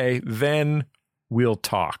 Okay. Then we'll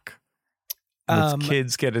talk.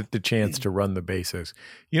 Kids get the chance to run the bases.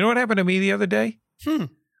 You know what happened to me the other day?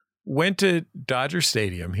 Went to Dodger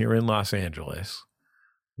Stadium here in Los Angeles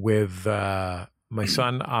with my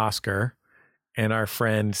son Oscar and our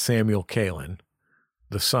friend Samuel Kalin,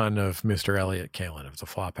 the son of Mr. Elliot Kalin of the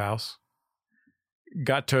Flophouse.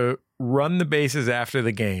 Got to run the bases after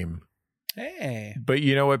the game. Hey. But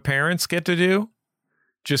you know what parents get to do?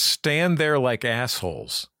 Just stand there like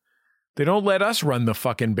assholes. They don't let us run the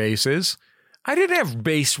fucking bases. I didn't have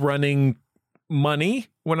base running money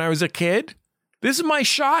when I was a kid. This is my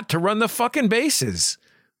shot to run the fucking bases.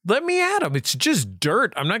 Let me at them. It's just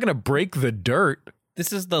dirt. I'm not going to break the dirt.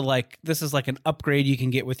 This is like an upgrade you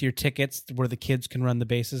can get with your tickets where the kids can run the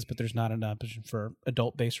bases, but there's not an option for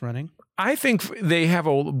adult base running. I think they have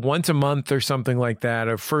a once a month or something like that,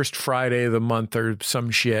 a first Friday of the month or some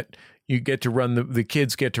shit. You get to run the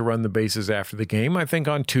kids get to run the bases after the game. I think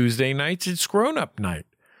on Tuesday nights, it's grown up night.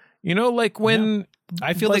 You know, like when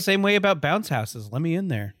I feel the same way about bounce houses. Let me in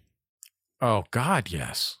there. Oh God,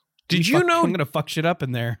 yes. Did you know I'm going to fuck shit up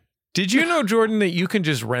in there? Did you know, Jordan, that you can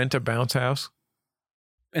just rent a bounce house?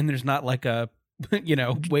 And there's not like a, wait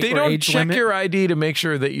they for don't age check limit? your ID to make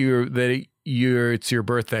sure that it's your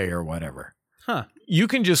birthday or whatever. Huh. You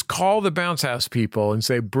can just call the bounce house people and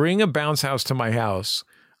say, bring a bounce house to my house.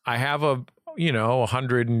 I have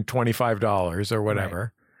 $125 or whatever. Right.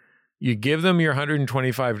 You give them your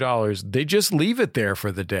 $125. They just leave it there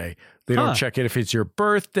for the day. They don't check it if it's your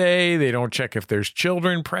birthday. They don't check if there's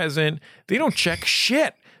children present. They don't check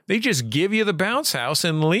shit. They just give you the bounce house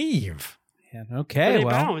and leave. Yeah, okay, they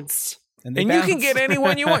bounce. And you can get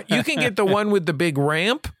anyone you want. You can get the one with the big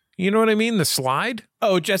ramp. You know what I mean? The slide.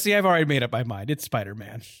 Oh, Jesse, I've already made up my mind. It's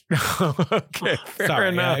Spider-Man. Okay, fair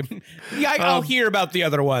enough. I'll hear about the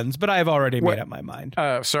other ones, but I've already made up my mind.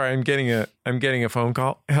 Sorry, I'm getting a phone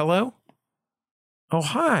call. Hello? Oh,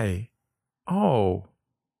 hi. Oh,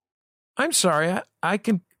 I'm sorry. I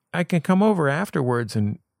can come over afterwards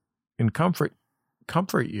and comfort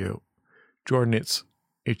you, Jordan. It's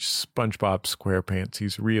SpongeBob SquarePants.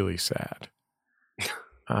 He's really sad.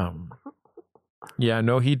 Yeah,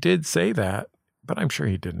 no, he did say that, but I'm sure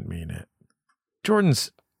he didn't mean it.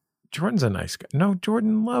 Jordan's a nice guy. No,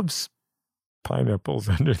 Jordan loves pineapples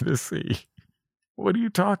under the sea. What are you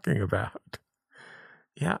talking about?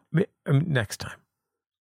 Yeah, next time.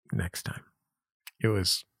 It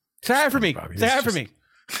was. Say hi for me. Say hi for me.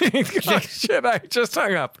 Oh, shit, I just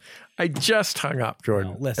hung up,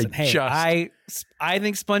 Jordan. No, listen, I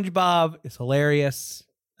think SpongeBob is hilarious.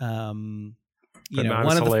 Not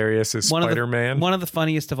as hilarious as Spider-Man. One of the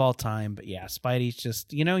funniest of all time. But yeah, Spidey's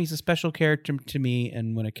just, he's a special character to me.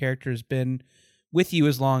 And when a character has been with you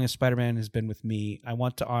as long as Spider-Man has been with me, I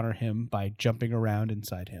want to honor him by jumping around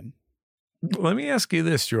inside him. Let me ask you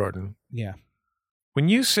this, Jordan. Yeah. When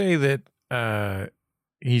you say that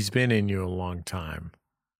he's been in you a long time,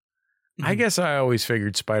 I guess I always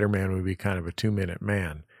figured Spider-Man would be kind of a 2-minute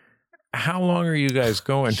man. How long are you guys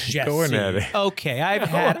going at it? Okay, I've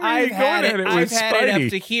How had long are you it with up Spidey?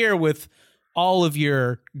 to here with all of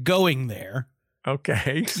your going there.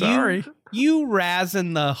 Okay, sorry. You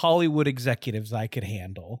razzing the Hollywood executives I could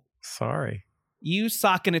handle. Sorry. You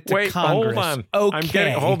socking it to Wait, Congress. hold on.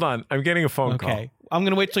 Okay. Hold on. I'm getting a phone call. Okay. I'm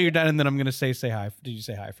going to wait till you're done, and then I'm going to say hi. Did you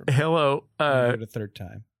say hi for me? Hello. Do it a third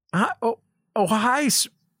time. Hi,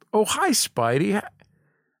 hi, Spidey.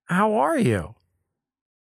 How are you?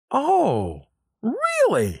 Oh,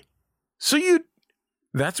 really? So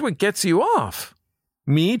that's what gets you off?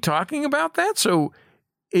 Me talking about that? So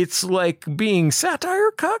it's like being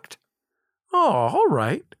satire cucked? Oh, all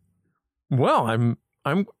right. Well,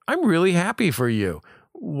 I'm really happy for you.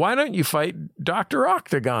 Why don't you fight Dr.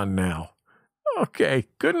 Octagon now? Okay,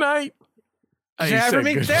 good night. Say hi for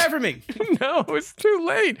me. Say hi for me. No, it's too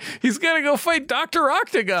late. He's got to go fight Dr.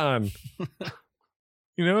 Octagon.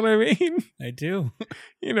 You know what I mean? I do.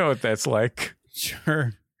 You know what that's like.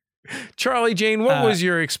 Sure. Charlie Jane, what was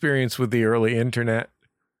your experience with the early internet?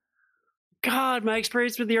 God, my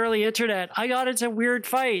experience with the early internet, I got into weird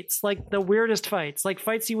fights, like the weirdest fights, like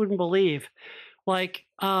fights you wouldn't believe. Like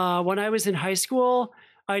when I was in high school,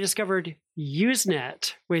 I discovered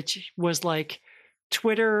Usenet, which was like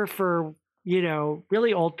Twitter for,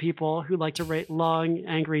 really old people who like to write long,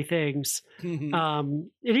 angry things.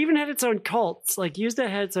 It even had its own cults, like Usenet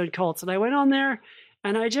had its own cults. And I went on there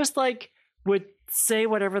and I just would say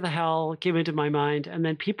whatever the hell came into my mind. And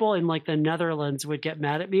then people in the Netherlands would get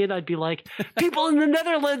mad at me and I'd be like, people in the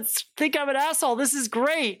Netherlands think I'm an asshole. This is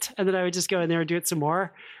great. And then I would just go in there and do it some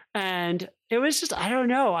more. And it was just, I don't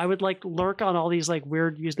know. I would lurk on all these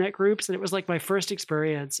weird Usenet groups. And it was my first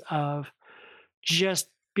experience of just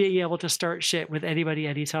being able to start shit with anybody,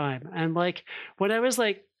 anytime. And when I was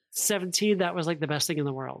 17, that was the best thing in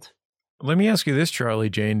the world. Let me ask you this, Charlie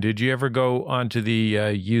Jane. Did you ever go onto the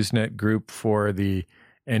Usenet group for the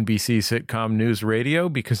NBC sitcom News Radio?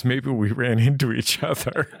 Because maybe we ran into each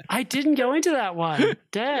other. I didn't go into that one.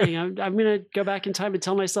 Dang, I'm going to go back in time and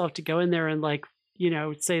tell myself to go in there and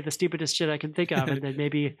say the stupidest shit I can think of. And then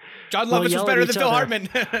maybe John Lovitz was better than Phil Hartman.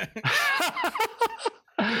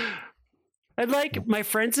 And my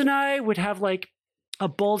friends and I would have a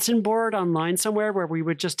bulletin board online somewhere where we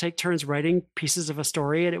would just take turns writing pieces of a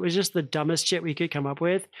story. And it was just the dumbest shit we could come up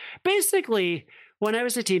with. Basically, when I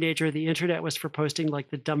was a teenager, the internet was for posting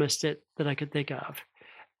the dumbest shit that I could think of.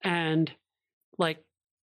 And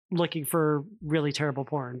looking for really terrible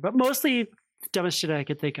porn, but mostly the dumbest shit I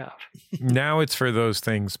could think of. Now it's for those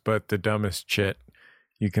things, but the dumbest shit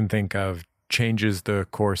you can think of changes the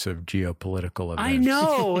course of geopolitical events. I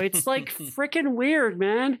know. It's freaking weird,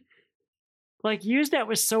 man. Usenet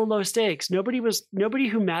was so low stakes. Nobody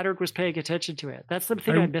who mattered was paying attention to it. That's the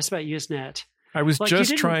thing I miss about Usenet. I was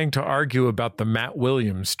just trying to argue about the Matt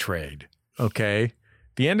Williams trade. Okay. At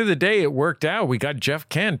the end of the day, it worked out. We got Jeff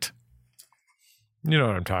Kent. You know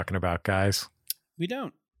what I'm talking about, guys. We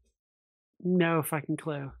don't. No fucking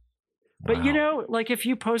clue. But Wow. if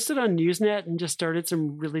you posted on Usenet and just started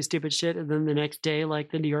some really stupid shit, and then the next day,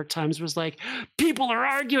 the New York Times was people are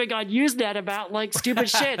arguing on Usenet about stupid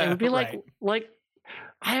shit. It would be Right.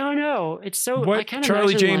 I don't know. It's so. I can't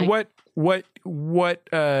Charlie imagine, Jane, what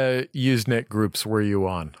Usenet groups were you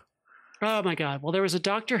on? Oh my God. Well, there was a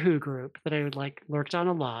Doctor Who group that I would lurked on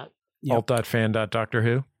a lot. Yep. Alt.fan.Doctor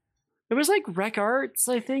Who? It was Rec Arts,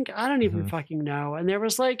 I think. I don't even fucking know. And there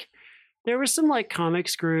was some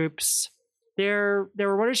comics groups. There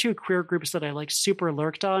were one or two queer groups that I super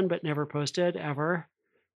lurked on but never posted ever.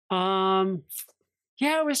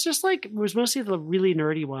 Yeah, it was just it was mostly the really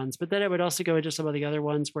nerdy ones, but then I would also go into some of the other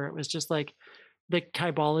ones where it was just the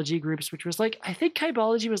Kybology groups, which was I think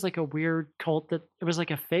Kybology was a weird cult that it was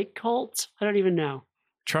a fake cult. I don't even know.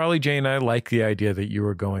 Charlie Jane, I like the idea that you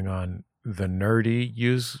were going on the nerdy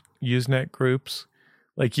Usenet groups.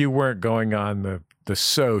 You weren't going on the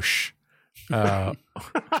Soch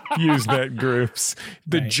Usenet groups.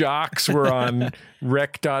 The Right. jocks were on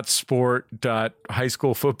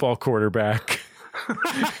rec.sport.highschoolfootballquarterback.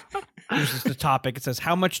 Here's just the topic. It says,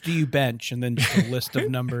 how much do you bench? And then just a list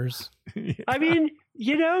of numbers. I mean,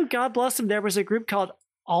 God bless them. There was a group called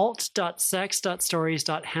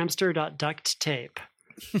alt.sex.stories.hamster.duct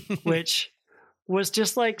which was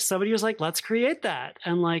just somebody was let's create that.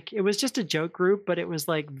 And it was just a joke group, but it was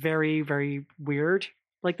very, very weird.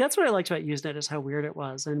 That's what I liked about Usenet is how weird it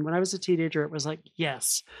was. And when I was a teenager, it was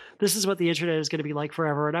yes, this is what the internet is going to be like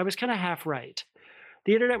forever. And I was kind of half right.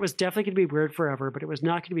 The internet was definitely going to be weird forever, but it was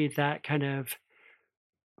not going to be that kind of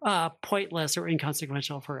pointless or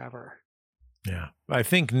inconsequential forever. Yeah. I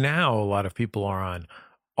think now a lot of people are on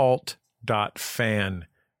alt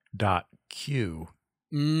hamsters.fan.q.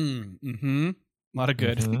 A lot of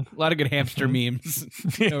good, a lot of good hamster memes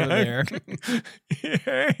over there.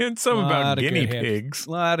 Yeah, and some about guinea pigs.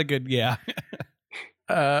 A lot of good, yeah.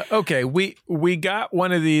 Okay, we got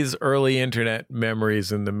one of these early internet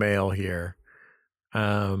memories in the mail here,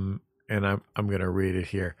 and I'm going to read it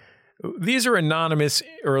here. These are anonymous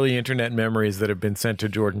early internet memories that have been sent to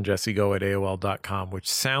jordanjessego@aol.com, which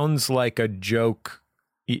sounds like a joke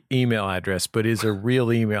email address, but is a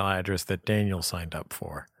real email address that Daniel signed up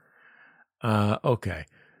for. Okay.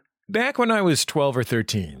 Back when I was 12 or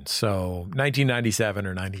 13, so 1997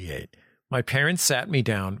 or 98, my parents sat me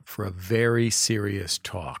down for a very serious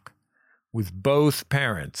talk with both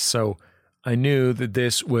parents, so I knew that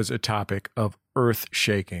this was a topic of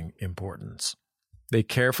earth-shaking importance. They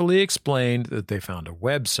carefully explained that they found a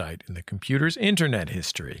website in the computer's internet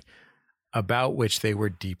history about which they were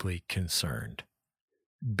deeply concerned.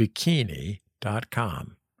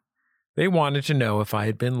 Bikini.com. They wanted to know if I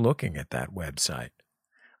had been looking at that website.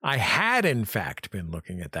 I had, in fact, been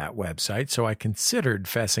looking at that website, so I considered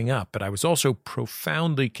fessing up, but I was also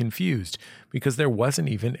profoundly confused because there wasn't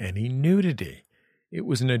even any nudity. It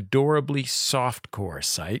was an adorably softcore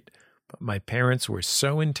site, but my parents were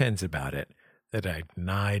so intense about it that I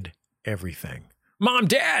denied everything. Mom,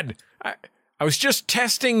 Dad, I was just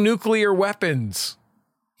testing nuclear weapons.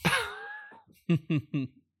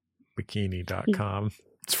 Bikini.com.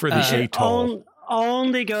 It's for the atoll.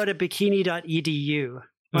 Only go to bikini.edu.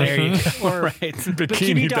 There you go. Or right.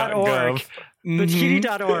 bikini.org. Mm-hmm.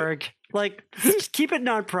 Bikini.org. Like, keep it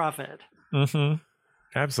nonprofit. Mm-hmm.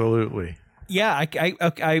 Absolutely. Yeah, I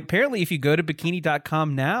apparently if you go to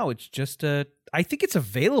bikini.com now, it's just I think it's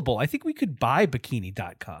available. I think we could buy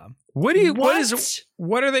bikini.com. What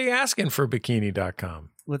are they asking for bikini.com?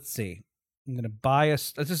 Let's see. I'm going to buy a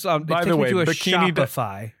by the way, to a bikini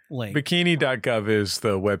Shopify link. Bikini.gov is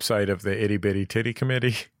the website of the Itty Bitty Titty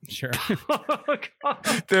Committee. Sure. Oh, God.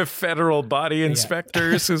 The federal body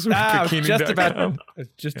inspectors is what bikini.com. I was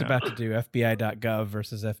just about to do FBI.gov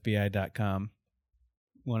versus FBI.com.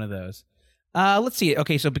 One of those. Let's see.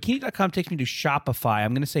 Okay, so bikini.com takes me to Shopify.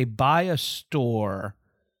 I'm going to say buy a store.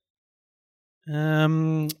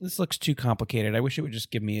 This looks too complicated. I wish it would just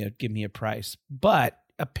give me a price. But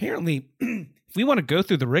apparently, if we want to go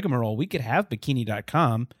through the rigmarole, we could have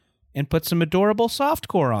bikini.com and put some adorable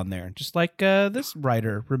softcore on there, just like this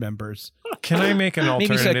writer remembers. Can I make an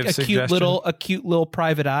alternative Maybe a suggestion? cute little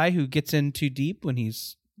private eye who gets in too deep when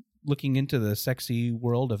he's looking into the sexy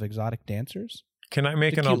world of exotic dancers. Can I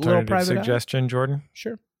make The an cute little alternative private eye? suggestion, Jordan?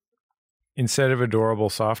 Sure. Instead of adorable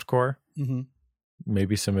softcore, Mm-hmm.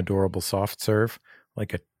 maybe some adorable soft serve,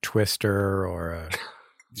 like a Twister or a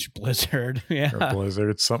Blizzard. Yeah. or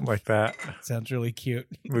Blizzard, something like that, Sounds really cute.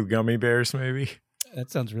 with gummy bears, maybe.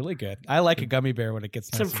 That sounds really good. I like a gummy bear when it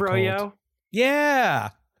gets nice Some and froyo. cold. Yeah.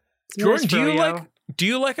 Jordan, Nice do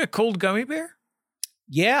you like a cold gummy bear?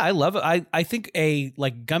 Yeah, I love it. I think a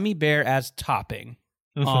like gummy bear as topping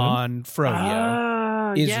on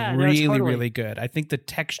froyo is really good. I think the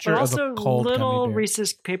texture But of also a cold little gummy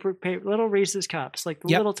bear. little Reese's cups, like the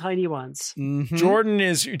Yep. little tiny ones. Mhm. Jordan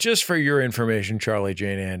is, just for your information, Charlie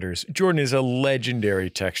Jane Anders, Jordan is a legendary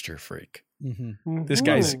texture freak. Mhm. This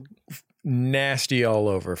guy's Ooh. nasty all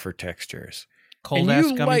over for textures. Cold And ass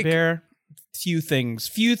you gummy like- bear. Few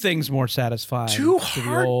things more satisfying. Too to the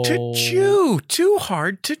hard to old- chew. Too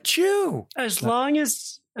hard to chew. As long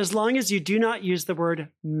as you do not use the word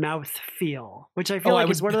mouth feel, which I feel Oh, I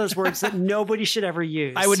like is would- one of those words that nobody should ever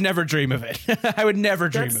use. I would never dream of it. I would never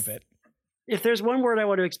dream That's- of it. If there's one word I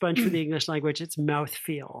want to expunge from the English language, it's mouth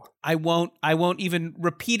feel. I won't even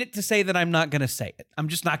repeat it to say that I'm not going to say it. I'm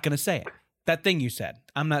just not going to say it. That thing you said,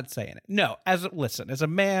 I'm not saying it. No, as a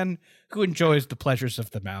man who enjoys the pleasures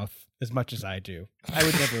of the mouth as much as I do, I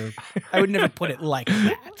would never put it like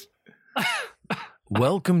that.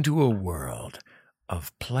 Welcome to a world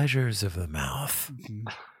of pleasures of the mouth.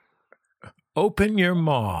 Open your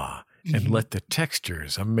maw and let the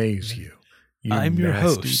textures amaze you. You I'm your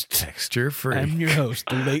nasty host. Texture freak. I'm your host,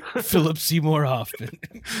 the late Philip Seymour Hoffman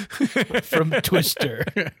from Twister.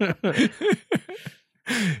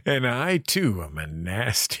 And I too am a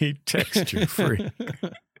nasty texture freak.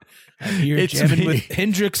 I'm here It's jamming me. with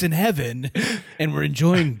Hendrix in heaven, and we're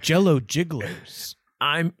enjoying Jello Jigglers.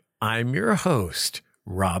 I'm your host,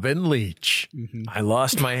 Robin Leach. Mhm. I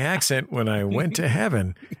lost my accent when I went to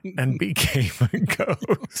heaven and became a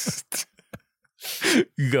ghost.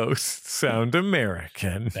 Ghosts sound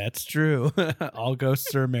American. That's true. All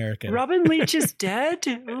ghosts are American. Robin Leach is dead?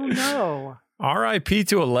 Oh no. R.I.P.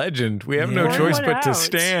 to a legend. We have no Yeah. choice Everyone but to out.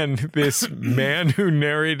 stand this man who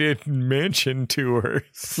narrated mansion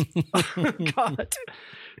tours. God.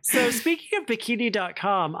 So speaking of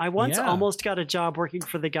bikini.com, I once Yeah. almost got a job working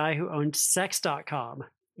for the guy who owned sex.com.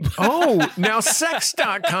 Oh, now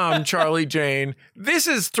sex.com, Charlie Jane. This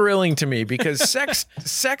is thrilling to me because Hold on, I'm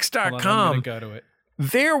sex.com, gonna go to it.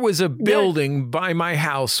 there was a building by my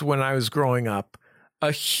house when I was growing up,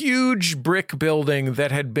 a huge brick building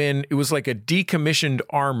that it was like a decommissioned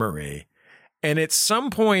armory. And at some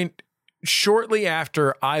point, shortly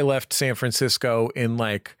after I left San Francisco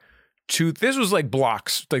this was like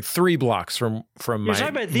blocks, like 3 blocks from You're my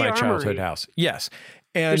talking about the childhood Armory. house. Yes.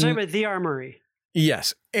 You're And talking about the Armory.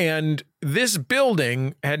 yes. And this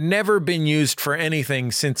building had never been used for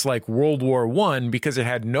anything since like World War I because it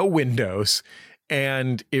had no windows.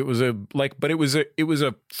 And it was it was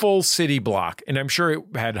a full city block. And I'm sure it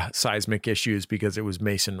had seismic issues because it was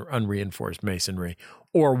unreinforced masonry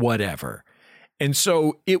or whatever. And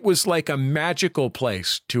so it was like a magical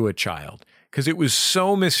place to a child because it was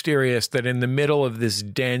so mysterious that in the middle of this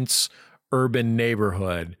dense urban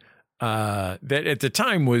neighborhood, that at the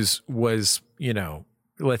time was,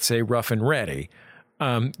 let's say rough and ready,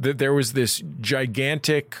 that there was this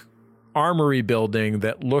gigantic armory building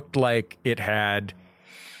that looked like it had,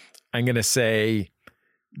 I'm going to say,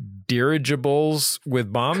 dirigibles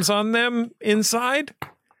with bombs on them inside.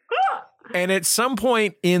 And at some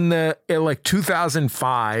point in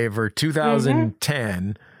 2005 or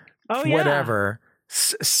 2010, Oh, yeah. whatever,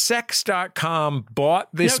 sex.com bought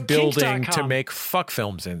this No, building to kink.com. make fuck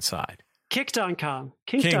films inside. Kink.com.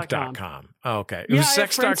 Kink.com. Oh, okay. Yeah, Was I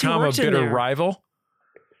have friends who sex.com a worked in bitter there. rival?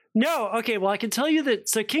 No, okay. Well, I can tell you that.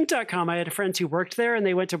 So, Kink.com, I had friends who worked there, and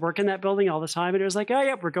they went to work in that building all the time. And it was like, oh,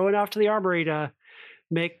 yep, we're going off to the Armory to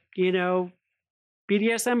make,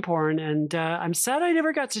 BDSM porn. And I'm sad I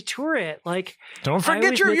never got to tour it. Like, Don't I forget always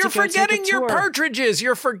meant you're to go take a forgetting your tour. partridges.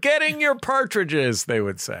 You're forgetting your partridges, they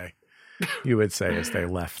would say. You would say as they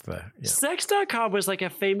left the. Yeah. Sex.com was like a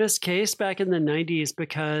famous case back in the 90s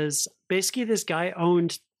because basically this guy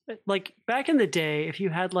owned, like, back in the day, if you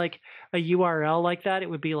had like a URL like that, it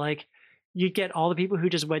would be like you'd get all the people who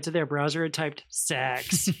just went to their browser and typed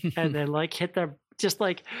sex and then like hit the, just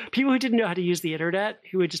like people who didn't know how to use the internet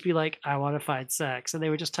who would just be like, I want to find sex. And they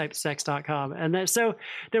would just type sex.com. And then, so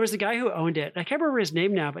there was a guy who owned it. I can't remember his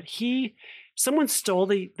name now, but someone stole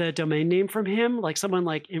the domain name from him. Like someone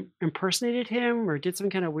like impersonated him or did some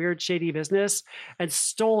kind of weird shady business and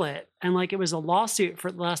stole it. And like, it was a lawsuit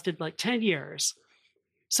lasted like 10 years.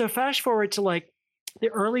 So fast forward to like the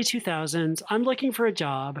early 2000s, I'm looking for a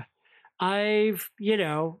job. I've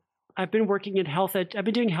been working in I've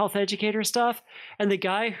been doing health educator stuff. And the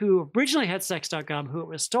guy who originally had sex.com, who it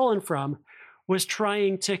was stolen from, was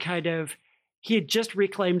trying to he had just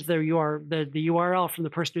reclaimed the URL from the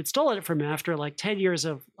person who'd stolen it from him after like 10 years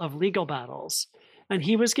of legal battles. And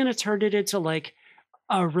he was going to turn it into like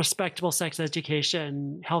a respectable sex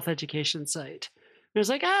education, health education site. And I was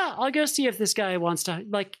like, I'll go see if this guy wants to,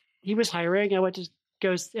 like, he was hiring. I went to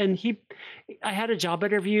go, and I had a job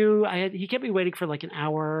interview. He kept me waiting for like an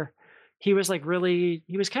hour. He was like he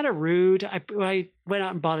was kind of rude. I went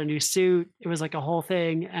out and bought a new suit. It was like a whole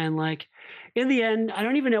thing. And like, in the end, I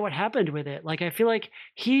don't even know what happened with it. Like, I feel like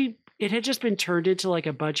it had just been turned into like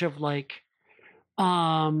a bunch of like,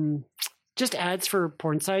 just ads for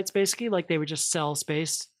porn sites, basically. Like they would just sell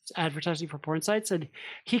space advertising for porn sites. And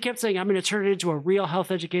he kept saying, I'm going to turn it into a real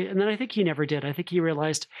health education. And then I think he never did. I think he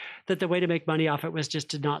realized that the way to make money off it was just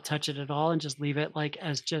to not touch it at all and just leave it like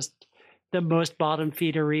as just the most bottom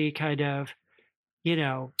feedery kind of,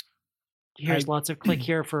 here's lots of click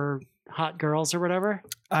here for hot girls or whatever.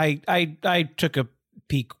 I took a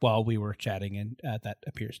peek while we were chatting, and that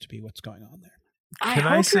appears to be what's going on there. I Can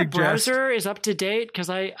hope I your suggest- browser is up to date because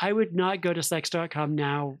I would not go to sex.com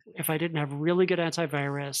now if I didn't have really good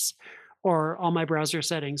antivirus or all my browser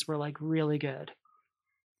settings were like really good.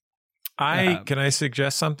 Can I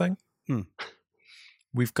suggest something? Hmm.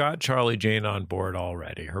 We've got Charlie Jane on board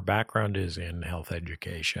already. Her background is in health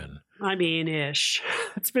education. I mean, ish.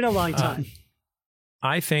 It's been a long time.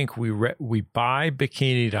 I think we buy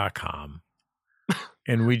bikini.com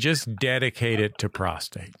and we just dedicate it to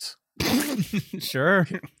prostates. Sure.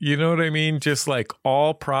 You know what I mean? Just like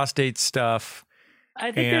all prostate stuff.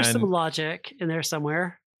 I think there's some logic in there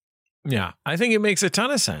somewhere. Yeah, I think it makes a ton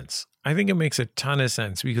of sense.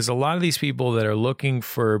 Because a lot of these people that are looking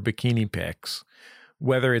for bikini pics,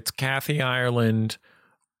 whether it's Kathy Ireland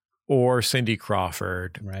or Cindy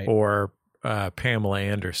Crawford, Right. or Pamela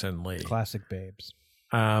Anderson Lee, Classic babes.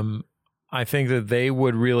 I think that they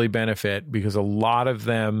would really benefit because a lot of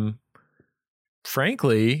them,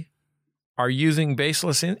 frankly, are using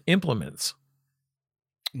baseless implements.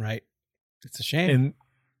 Right. It's a shame. And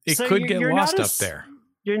it So could get you're lost not up there.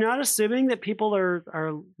 You're not assuming that people are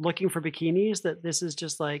looking for bikinis, that this is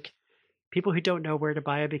just like people who don't know where to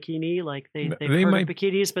buy a bikini, like they've heard might- of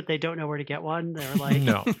bikinis, but they don't know where to get one. They're like,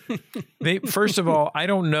 No. First of all, I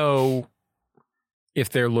don't know if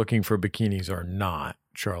they're looking for bikinis or not,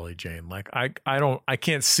 Charlie Jane. Like I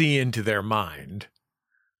can't see into their mind.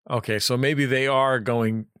 Okay, so maybe they are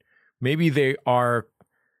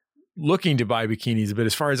looking to buy bikinis, but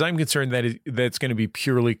as far as I'm concerned, that's going to be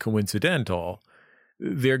purely coincidental.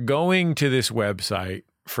 They're going to this website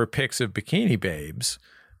for pics of bikini babes,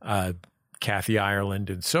 Kathy Ireland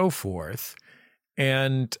and so forth.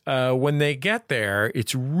 And when they get there,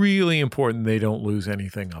 it's really important they don't lose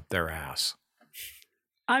anything up their ass.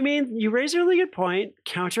 I mean, you raise a really good point.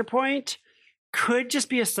 Counterpoint could just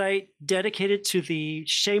be a site dedicated to the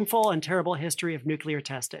shameful and terrible history of nuclear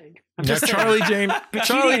testing. I'm Now, just saying. Charlie Jane,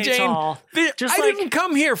 Bikini Atoll, just I like- didn't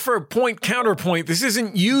come here for a point counterpoint. This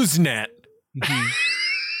isn't Usenet.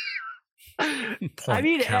 I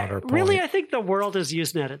mean, counterpoint. really, I think the world is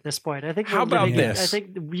Usenet at this point. I think How we're about living this? I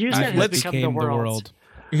think Usenet has Let's become the world.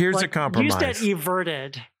 Here's a Like, compromise. Usenet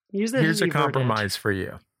everted. Usenet Here's is a everted. compromise for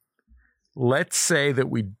you. Let's say that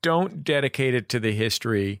we don't dedicate it to the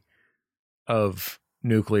history of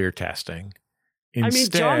nuclear testing.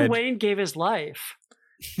 Instead, I mean, John Wayne gave his life.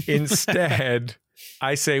 instead,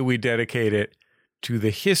 I say we dedicate it to the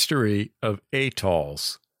history of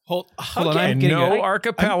atolls. Hold on. Okay. I'm getting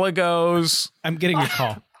Archipelagos. I'm getting a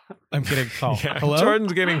call. I'm getting a call. Yeah, Hello?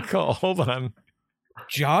 Jordan's getting a call. Hold on.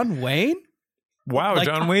 John Wayne? Wow, Like-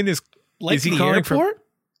 John Wayne is Like he the calling from- airport?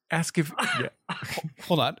 ask if yeah.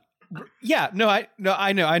 Hold on. Yeah,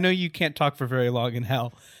 I know you can't talk for very long in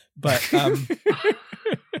hell. But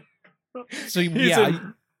so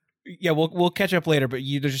yeah, we'll catch up later, but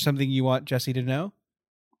there's just something you want Jesse to know?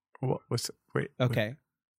 Wait. Okay.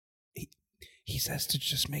 He says to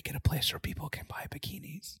just make it a place where people can buy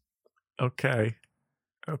bikinis. Okay.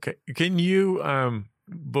 Can you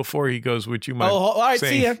before he goes, would you mind? all right,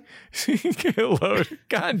 see ya. Hello.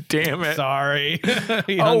 God damn it. Sorry.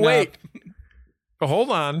 He Oh hung wait. up.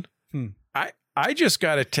 Hold on. I just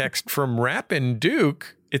got a text from Rappin'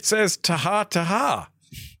 Duke. It says taha taha.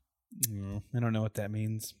 I don't know what that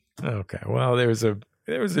means. Okay. Well, there was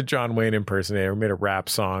a John Wayne impersonator who made a rap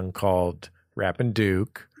song called Rappin'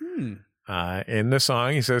 Duke. In the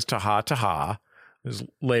song, he says taha taha. It was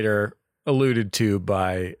later alluded to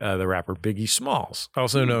by the rapper Biggie Smalls,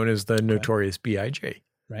 also known as the Notorious B.I.G.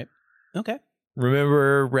 Right. Okay.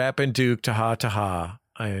 Remember Rappin' Duke, taha taha.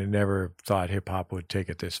 I never thought hip hop would take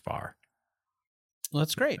it this far. Well,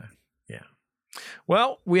 that's great. Yeah.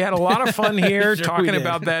 Well, we had a lot of fun here Sure talking we did.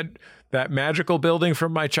 about that magical building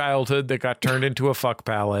from my childhood that got turned into a fuck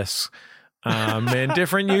palace. And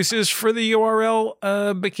different uses for the URL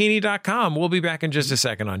bikini.com. We'll be back in just a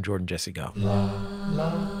second on Jordan Jesse Go.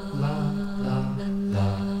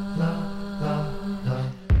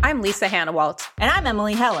 I'm Lisa Hannawalt. And I'm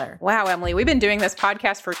Emily Heller. Wow, Emily, we've been doing this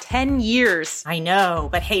podcast for 10 years. I know,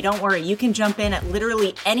 but hey, don't worry. You can jump in at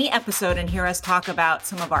literally any episode and hear us talk about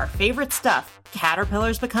some of our favorite stuff.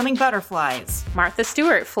 Caterpillars becoming butterflies. Martha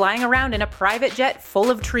Stewart flying around in a private jet full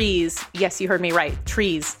of trees. Yes, you heard me right.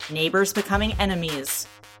 Trees. Neighbors becoming enemies.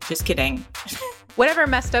 Just kidding. Whatever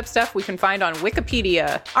messed up stuff we can find on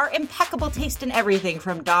Wikipedia. Our impeccable taste in everything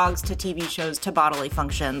from dogs to TV shows to bodily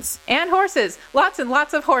functions. And horses. Lots and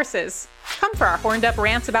lots of horses. Come for our horned up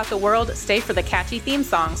rants about the world. Stay for the catchy theme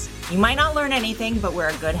songs. You might not learn anything, but we're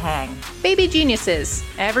a good hang. Baby Geniuses.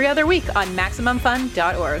 Every other week on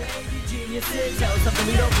MaximumFun.org.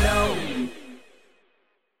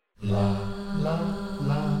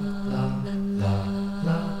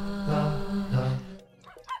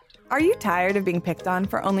 Are you tired of being picked on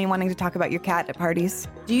for only wanting to talk about your cat at parties?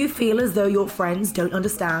 Do you feel as though your friends don't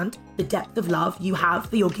understand the depth of love you have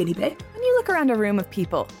for your guinea pig? When you look around a room of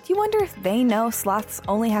people, do you wonder if they know sloths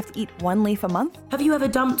only have to eat one leaf a month? Have you ever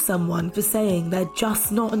dumped someone for saying they're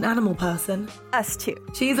just not an animal person? Us too.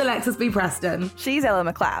 She's Alexis B. Preston, She's Ella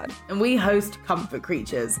McLeod. and we host Comfort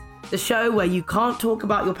Creatures, the show where you can't talk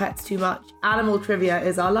about your pets too much, animal trivia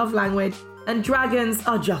is our love language, and dragons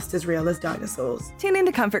are just as real as dinosaurs. Tune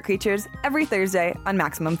into Comfort Creatures every Thursday on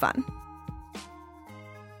Maximum Fun.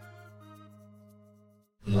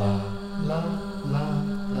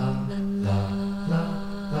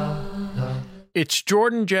 It's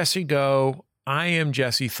Jordan Jesse Go. I am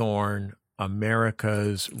Jesse Thorne,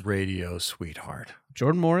 America's radio sweetheart.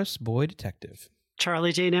 Jordan Morris, boy detective.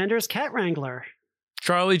 Charlie Jane Anders, cat wrangler.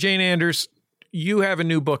 Charlie Jane Anders, you have a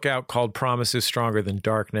new book out called Promises Stronger Than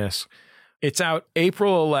Darkness. It's out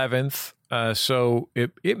April 11th. So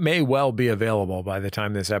it may well be available by the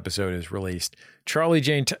time this episode is released. Charlie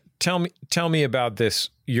Jane, tell me about this,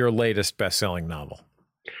 your latest best-selling novel.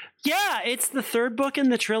 Yeah, it's the third book in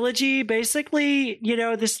the trilogy. Basically,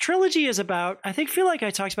 this trilogy is about, feel like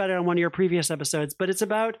I talked about it on one of your previous episodes, but it's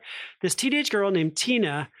about this teenage girl named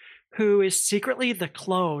Tina who is secretly the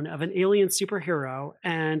clone of an alien superhero.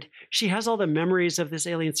 And she has all the memories of this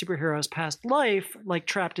alien superhero's past life, like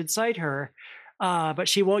trapped inside her. But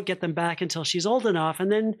she won't get them back until she's old enough.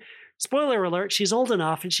 And then, spoiler alert, she's old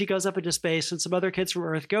enough and she goes up into space and some other kids from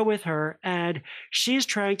Earth go with her. And she's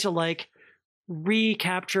trying to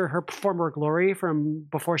recapture her former glory from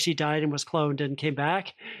before she died and was cloned and came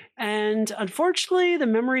back. And unfortunately, the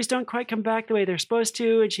memories don't quite come back the way they're supposed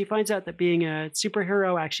to. And she finds out that being a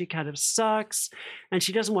superhero actually kind of sucks. And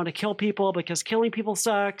she doesn't want to kill people because killing people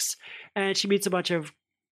sucks. And she meets a bunch of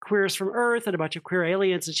queers from Earth and a bunch of queer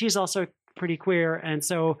aliens. And she's also pretty queer. And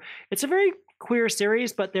so it's a very queer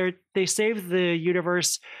series, but they save the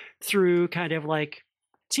universe through kind of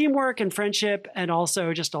teamwork and friendship, and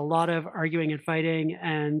also just a lot of arguing and fighting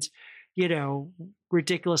and,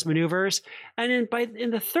 ridiculous maneuvers. And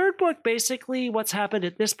in the third book, basically what's happened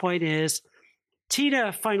at this point is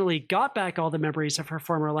Tina finally got back all the memories of her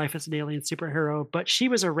former life as an alien superhero, but she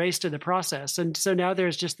was erased in the process. And so now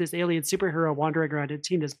there's just this alien superhero wandering around in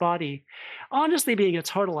Tina's body, honestly being a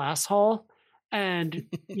total asshole. And,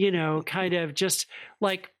 kind of just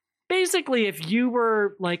basically if you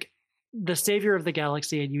were the savior of the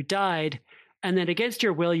galaxy and you died, and then against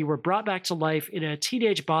your will, you were brought back to life in a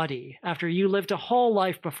teenage body after you lived a whole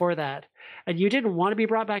life before that. And you didn't want to be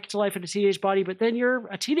brought back to life in a teenage body, but then you're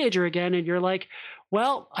a teenager again and you're like,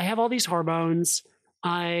 well, I have all these hormones.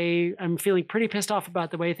 I'm feeling pretty pissed off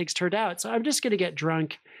about the way things turned out. So I'm just going to get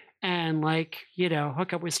drunk and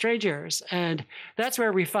hook up with strangers. And that's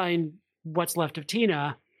where we find what's left of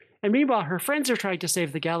Tina. And meanwhile, her friends are trying to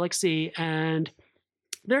save the galaxy, and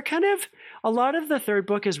they're kind of, a lot of the third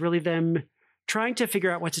book is really them trying to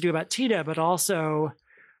figure out what to do about Tina, but also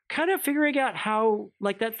kind of figuring out how,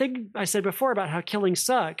 that thing I said before about how killing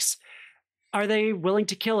sucks, are they willing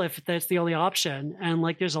to kill if that's the only option? And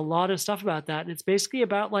there's a lot of stuff about that. And it's basically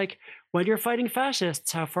about when you're fighting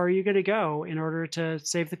fascists, how far are you going to go in order to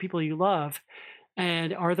save the people you love?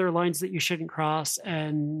 And are there lines that you shouldn't cross?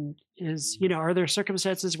 And are there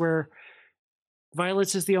circumstances where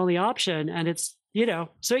violence is the only option? And it's,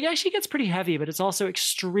 so it actually gets pretty heavy, but it's also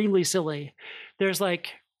extremely silly. There's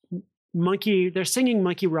they're singing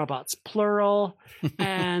monkey robots, plural.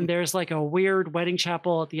 And there's a weird wedding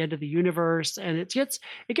chapel at the end of the universe. And it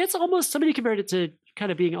gets almost, somebody compared it to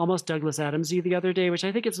kind of being almost Douglas Adams-y the other day, which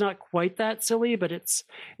I think it's not quite that silly, but it's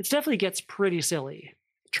definitely gets pretty silly.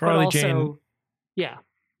 Charlie Jane. Yeah.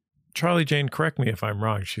 Charlie Jane, correct me if I'm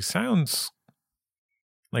wrong. She sounds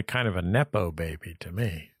like kind of a Nepo baby to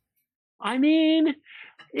me. I mean,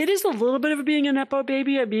 it is a little bit of being a Nepo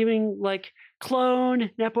baby. I'm being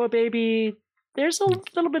clone, Nepo baby. There's a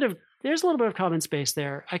little bit of common space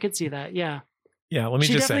there. I could see that. Yeah. Yeah. Let me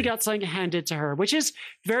she just say. She definitely got something handed to her, which is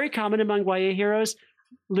very common among YA heroes.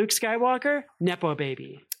 Luke Skywalker, Nepo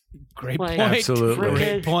baby. Great point. Absolutely.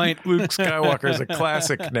 Great point. Luke Skywalker is a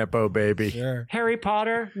classic Nepo baby. Sure. Harry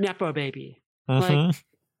Potter, Nepo baby. Mm-hmm.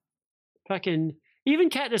 Fucking, even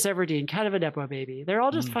Katniss Everdeen, kind of a Nepo baby. They're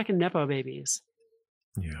all just fucking Nepo babies.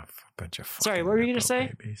 Yeah, a bunch of fucking Sorry, what were you going to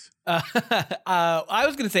say? I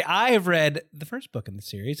was going to say, I have read the first book in the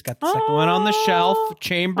series. Got the second one on the shelf,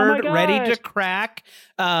 chambered, ready to crack.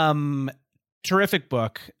 Terrific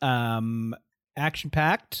book.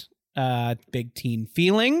 Action-packed, big teen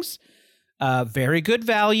feelings, very good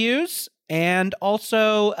values, and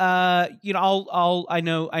also, I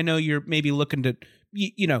know you're maybe looking to,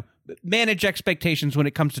 manage expectations when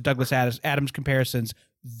it comes to Douglas Adams comparisons.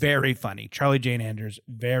 Very funny. Charlie Jane Anders,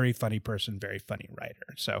 very funny person, very funny writer.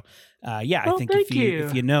 So, I think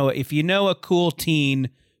if you know a cool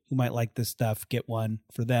teen who might like this stuff, get one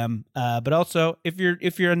for them. But also, if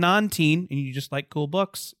you're a non-teen and you just like cool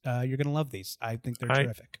books, you're gonna love these. I think they're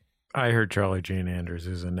terrific. I heard Charlie Jane Anders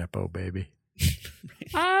is a Nepo baby.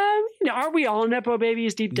 Are we all Nepo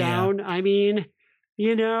babies deep down? Yeah. I mean,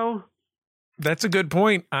 That's a good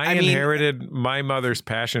point. I inherited my mother's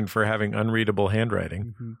passion for having unreadable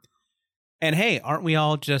handwriting. Mm-hmm. And hey, aren't we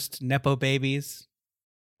all just Nepo babies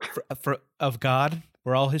of God?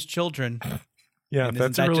 We're all his children. Yeah,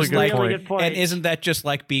 that's a really good point. And isn't that just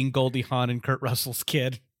like being Goldie Hawn and Kurt Russell's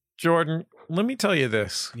kid? Jordan, let me tell you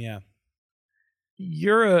this. Yeah.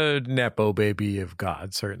 You're a Nepo baby of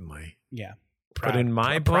God, certainly. Yeah. But in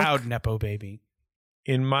my book... Proud Nepo baby.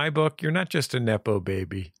 In my book, you're not just a Nepo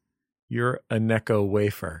baby. You're a Necco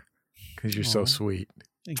wafer because you're so sweet.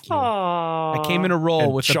 Thank you. Aww. I came in a role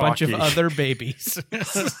And with a bunch of chalky. other babies.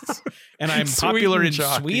 And I'm Sweet popular and in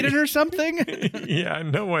chalky. Sweden or something? Yeah,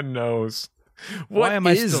 no one knows. Why What am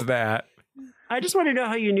I is still- that? I just want to know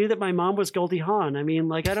how you knew that my mom was Goldie Hawn. I mean,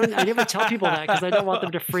 like, I never tell people that because I don't want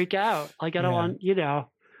them to freak out. Like, I don't want,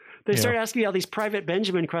 they start asking me all these private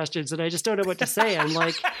Benjamin questions and I just don't know what to say. I'm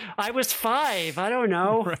like, I was 5. I don't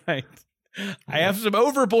know. Right. I have some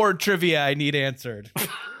Overboard trivia I need answered.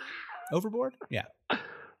 Overboard? Yeah.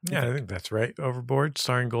 Yeah, I think that's right. Overboard,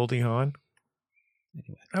 starring Goldie Hawn.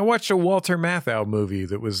 Anyway. I watched a Walter Matthau movie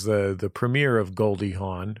that was the premiere of Goldie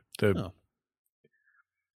Hawn.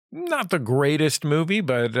 Not the greatest movie,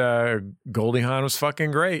 but Goldie Hawn was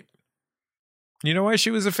fucking great. You know why she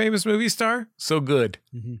was a famous movie star? So good.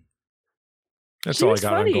 Mm-hmm. That's She all I was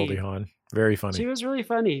got funny. on Goldie Hawn. Very funny. She was really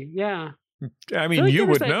funny. Yeah. I mean, feel like you there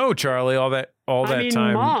was would that- know, Charlie, all that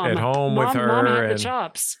time Mom, at home with her. Mom had and the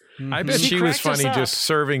chops. I bet She she was cracked us funny up. just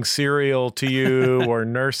serving cereal to you or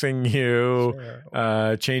nursing you,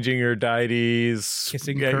 changing your diaries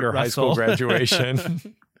Kissing at Kurt your high school Russell.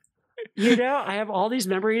 graduation. I have all these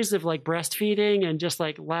memories of like breastfeeding and just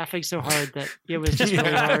like laughing so hard that it was just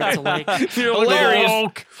really hard to like.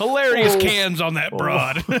 Hilarious cans on that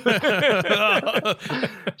broad.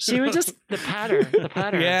 She would just the patter.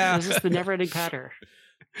 Yeah. It was just the never-ending patter.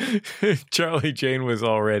 Charlie Jane was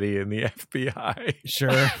already in the FBI.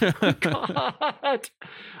 Sure. God.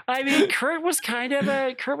 I mean, Kurt was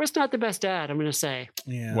not the best dad, I'm going to say.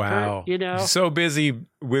 Yeah. Wow. Kurt, So busy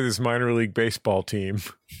with his minor league baseball team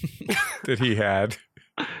that he had.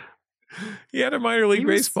 He had a minor league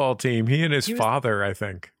baseball team. He and his father, I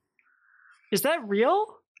think. Is that real?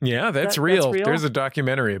 Yeah, that's real. There's a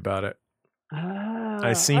documentary about it.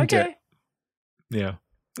 I seen it. Yeah.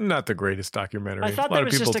 Not the greatest documentary. I thought a lot that of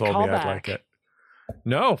was people just a told me I'd callback. like it.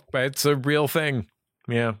 No, but it's a real thing.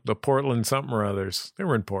 Yeah, the Portland something or others. They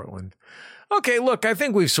were in Portland. Okay, look, I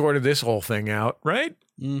think we've sorted this whole thing out, right?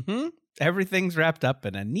 Mm-hmm. Everything's wrapped up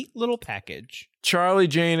in a neat little package. Charlie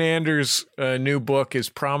Jane Anders' new book is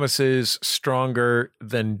Promises Stronger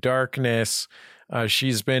Than Darkness.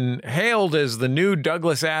 She's been hailed as the new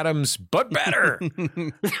Douglas Adams, but better.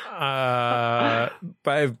 I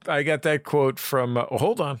got that quote from,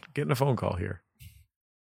 hold on, getting a phone call here.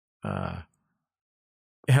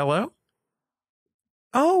 Hello?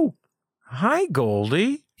 Oh, hi,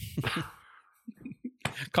 Goldie.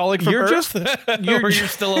 Calling from You're Earth? just- You're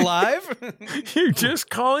still alive? You're just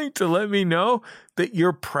calling to let me know that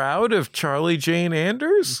you're proud of Charlie Jane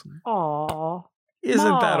Anders? Aw.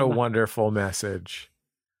 Isn't that a Mom. wonderful message?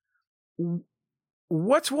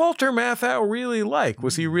 What's Walter Matthau really like?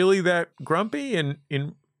 Was he really that grumpy and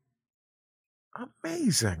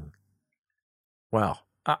amazing? Well,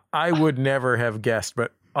 I would never have guessed,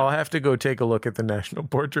 but I'll have to go take a look at the National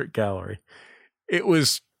Portrait Gallery. It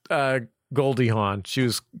was Goldie Hawn. She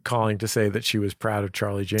was calling to say that she was proud of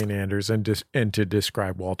Charlie Jane Anders and to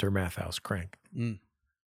describe Walter Matthau's Crank. Mm.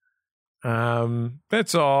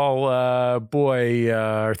 That's all.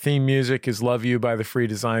 Our theme music is Love You by The Free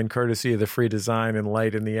Design, courtesy of The Free Design and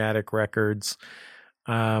Light in the Attic Records.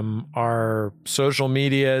 Our social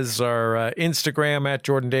medias are Instagram at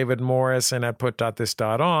Jordan David Morris and at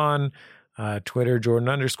put.this.on, Twitter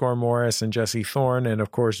Jordan_Morris and Jesse Thorne, and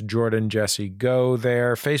of course Jordan Jesse Go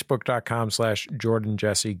there, Facebook.com/Jordan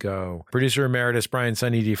Jesse Go. Producer Emeritus Brian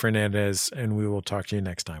Sunny D. Fernandez, and we will talk to you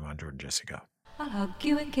next time on Jordan Jesse Go. I'll hug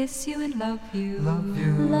you and kiss you and love you. Love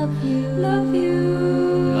you. Love you. Love you.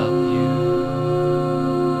 Love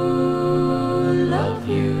you. Love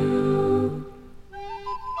you.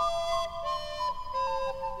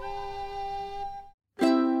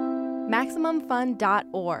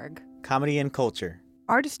 MaximumFun.org. Comedy and culture.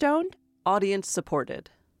 Artist owned, audience supported.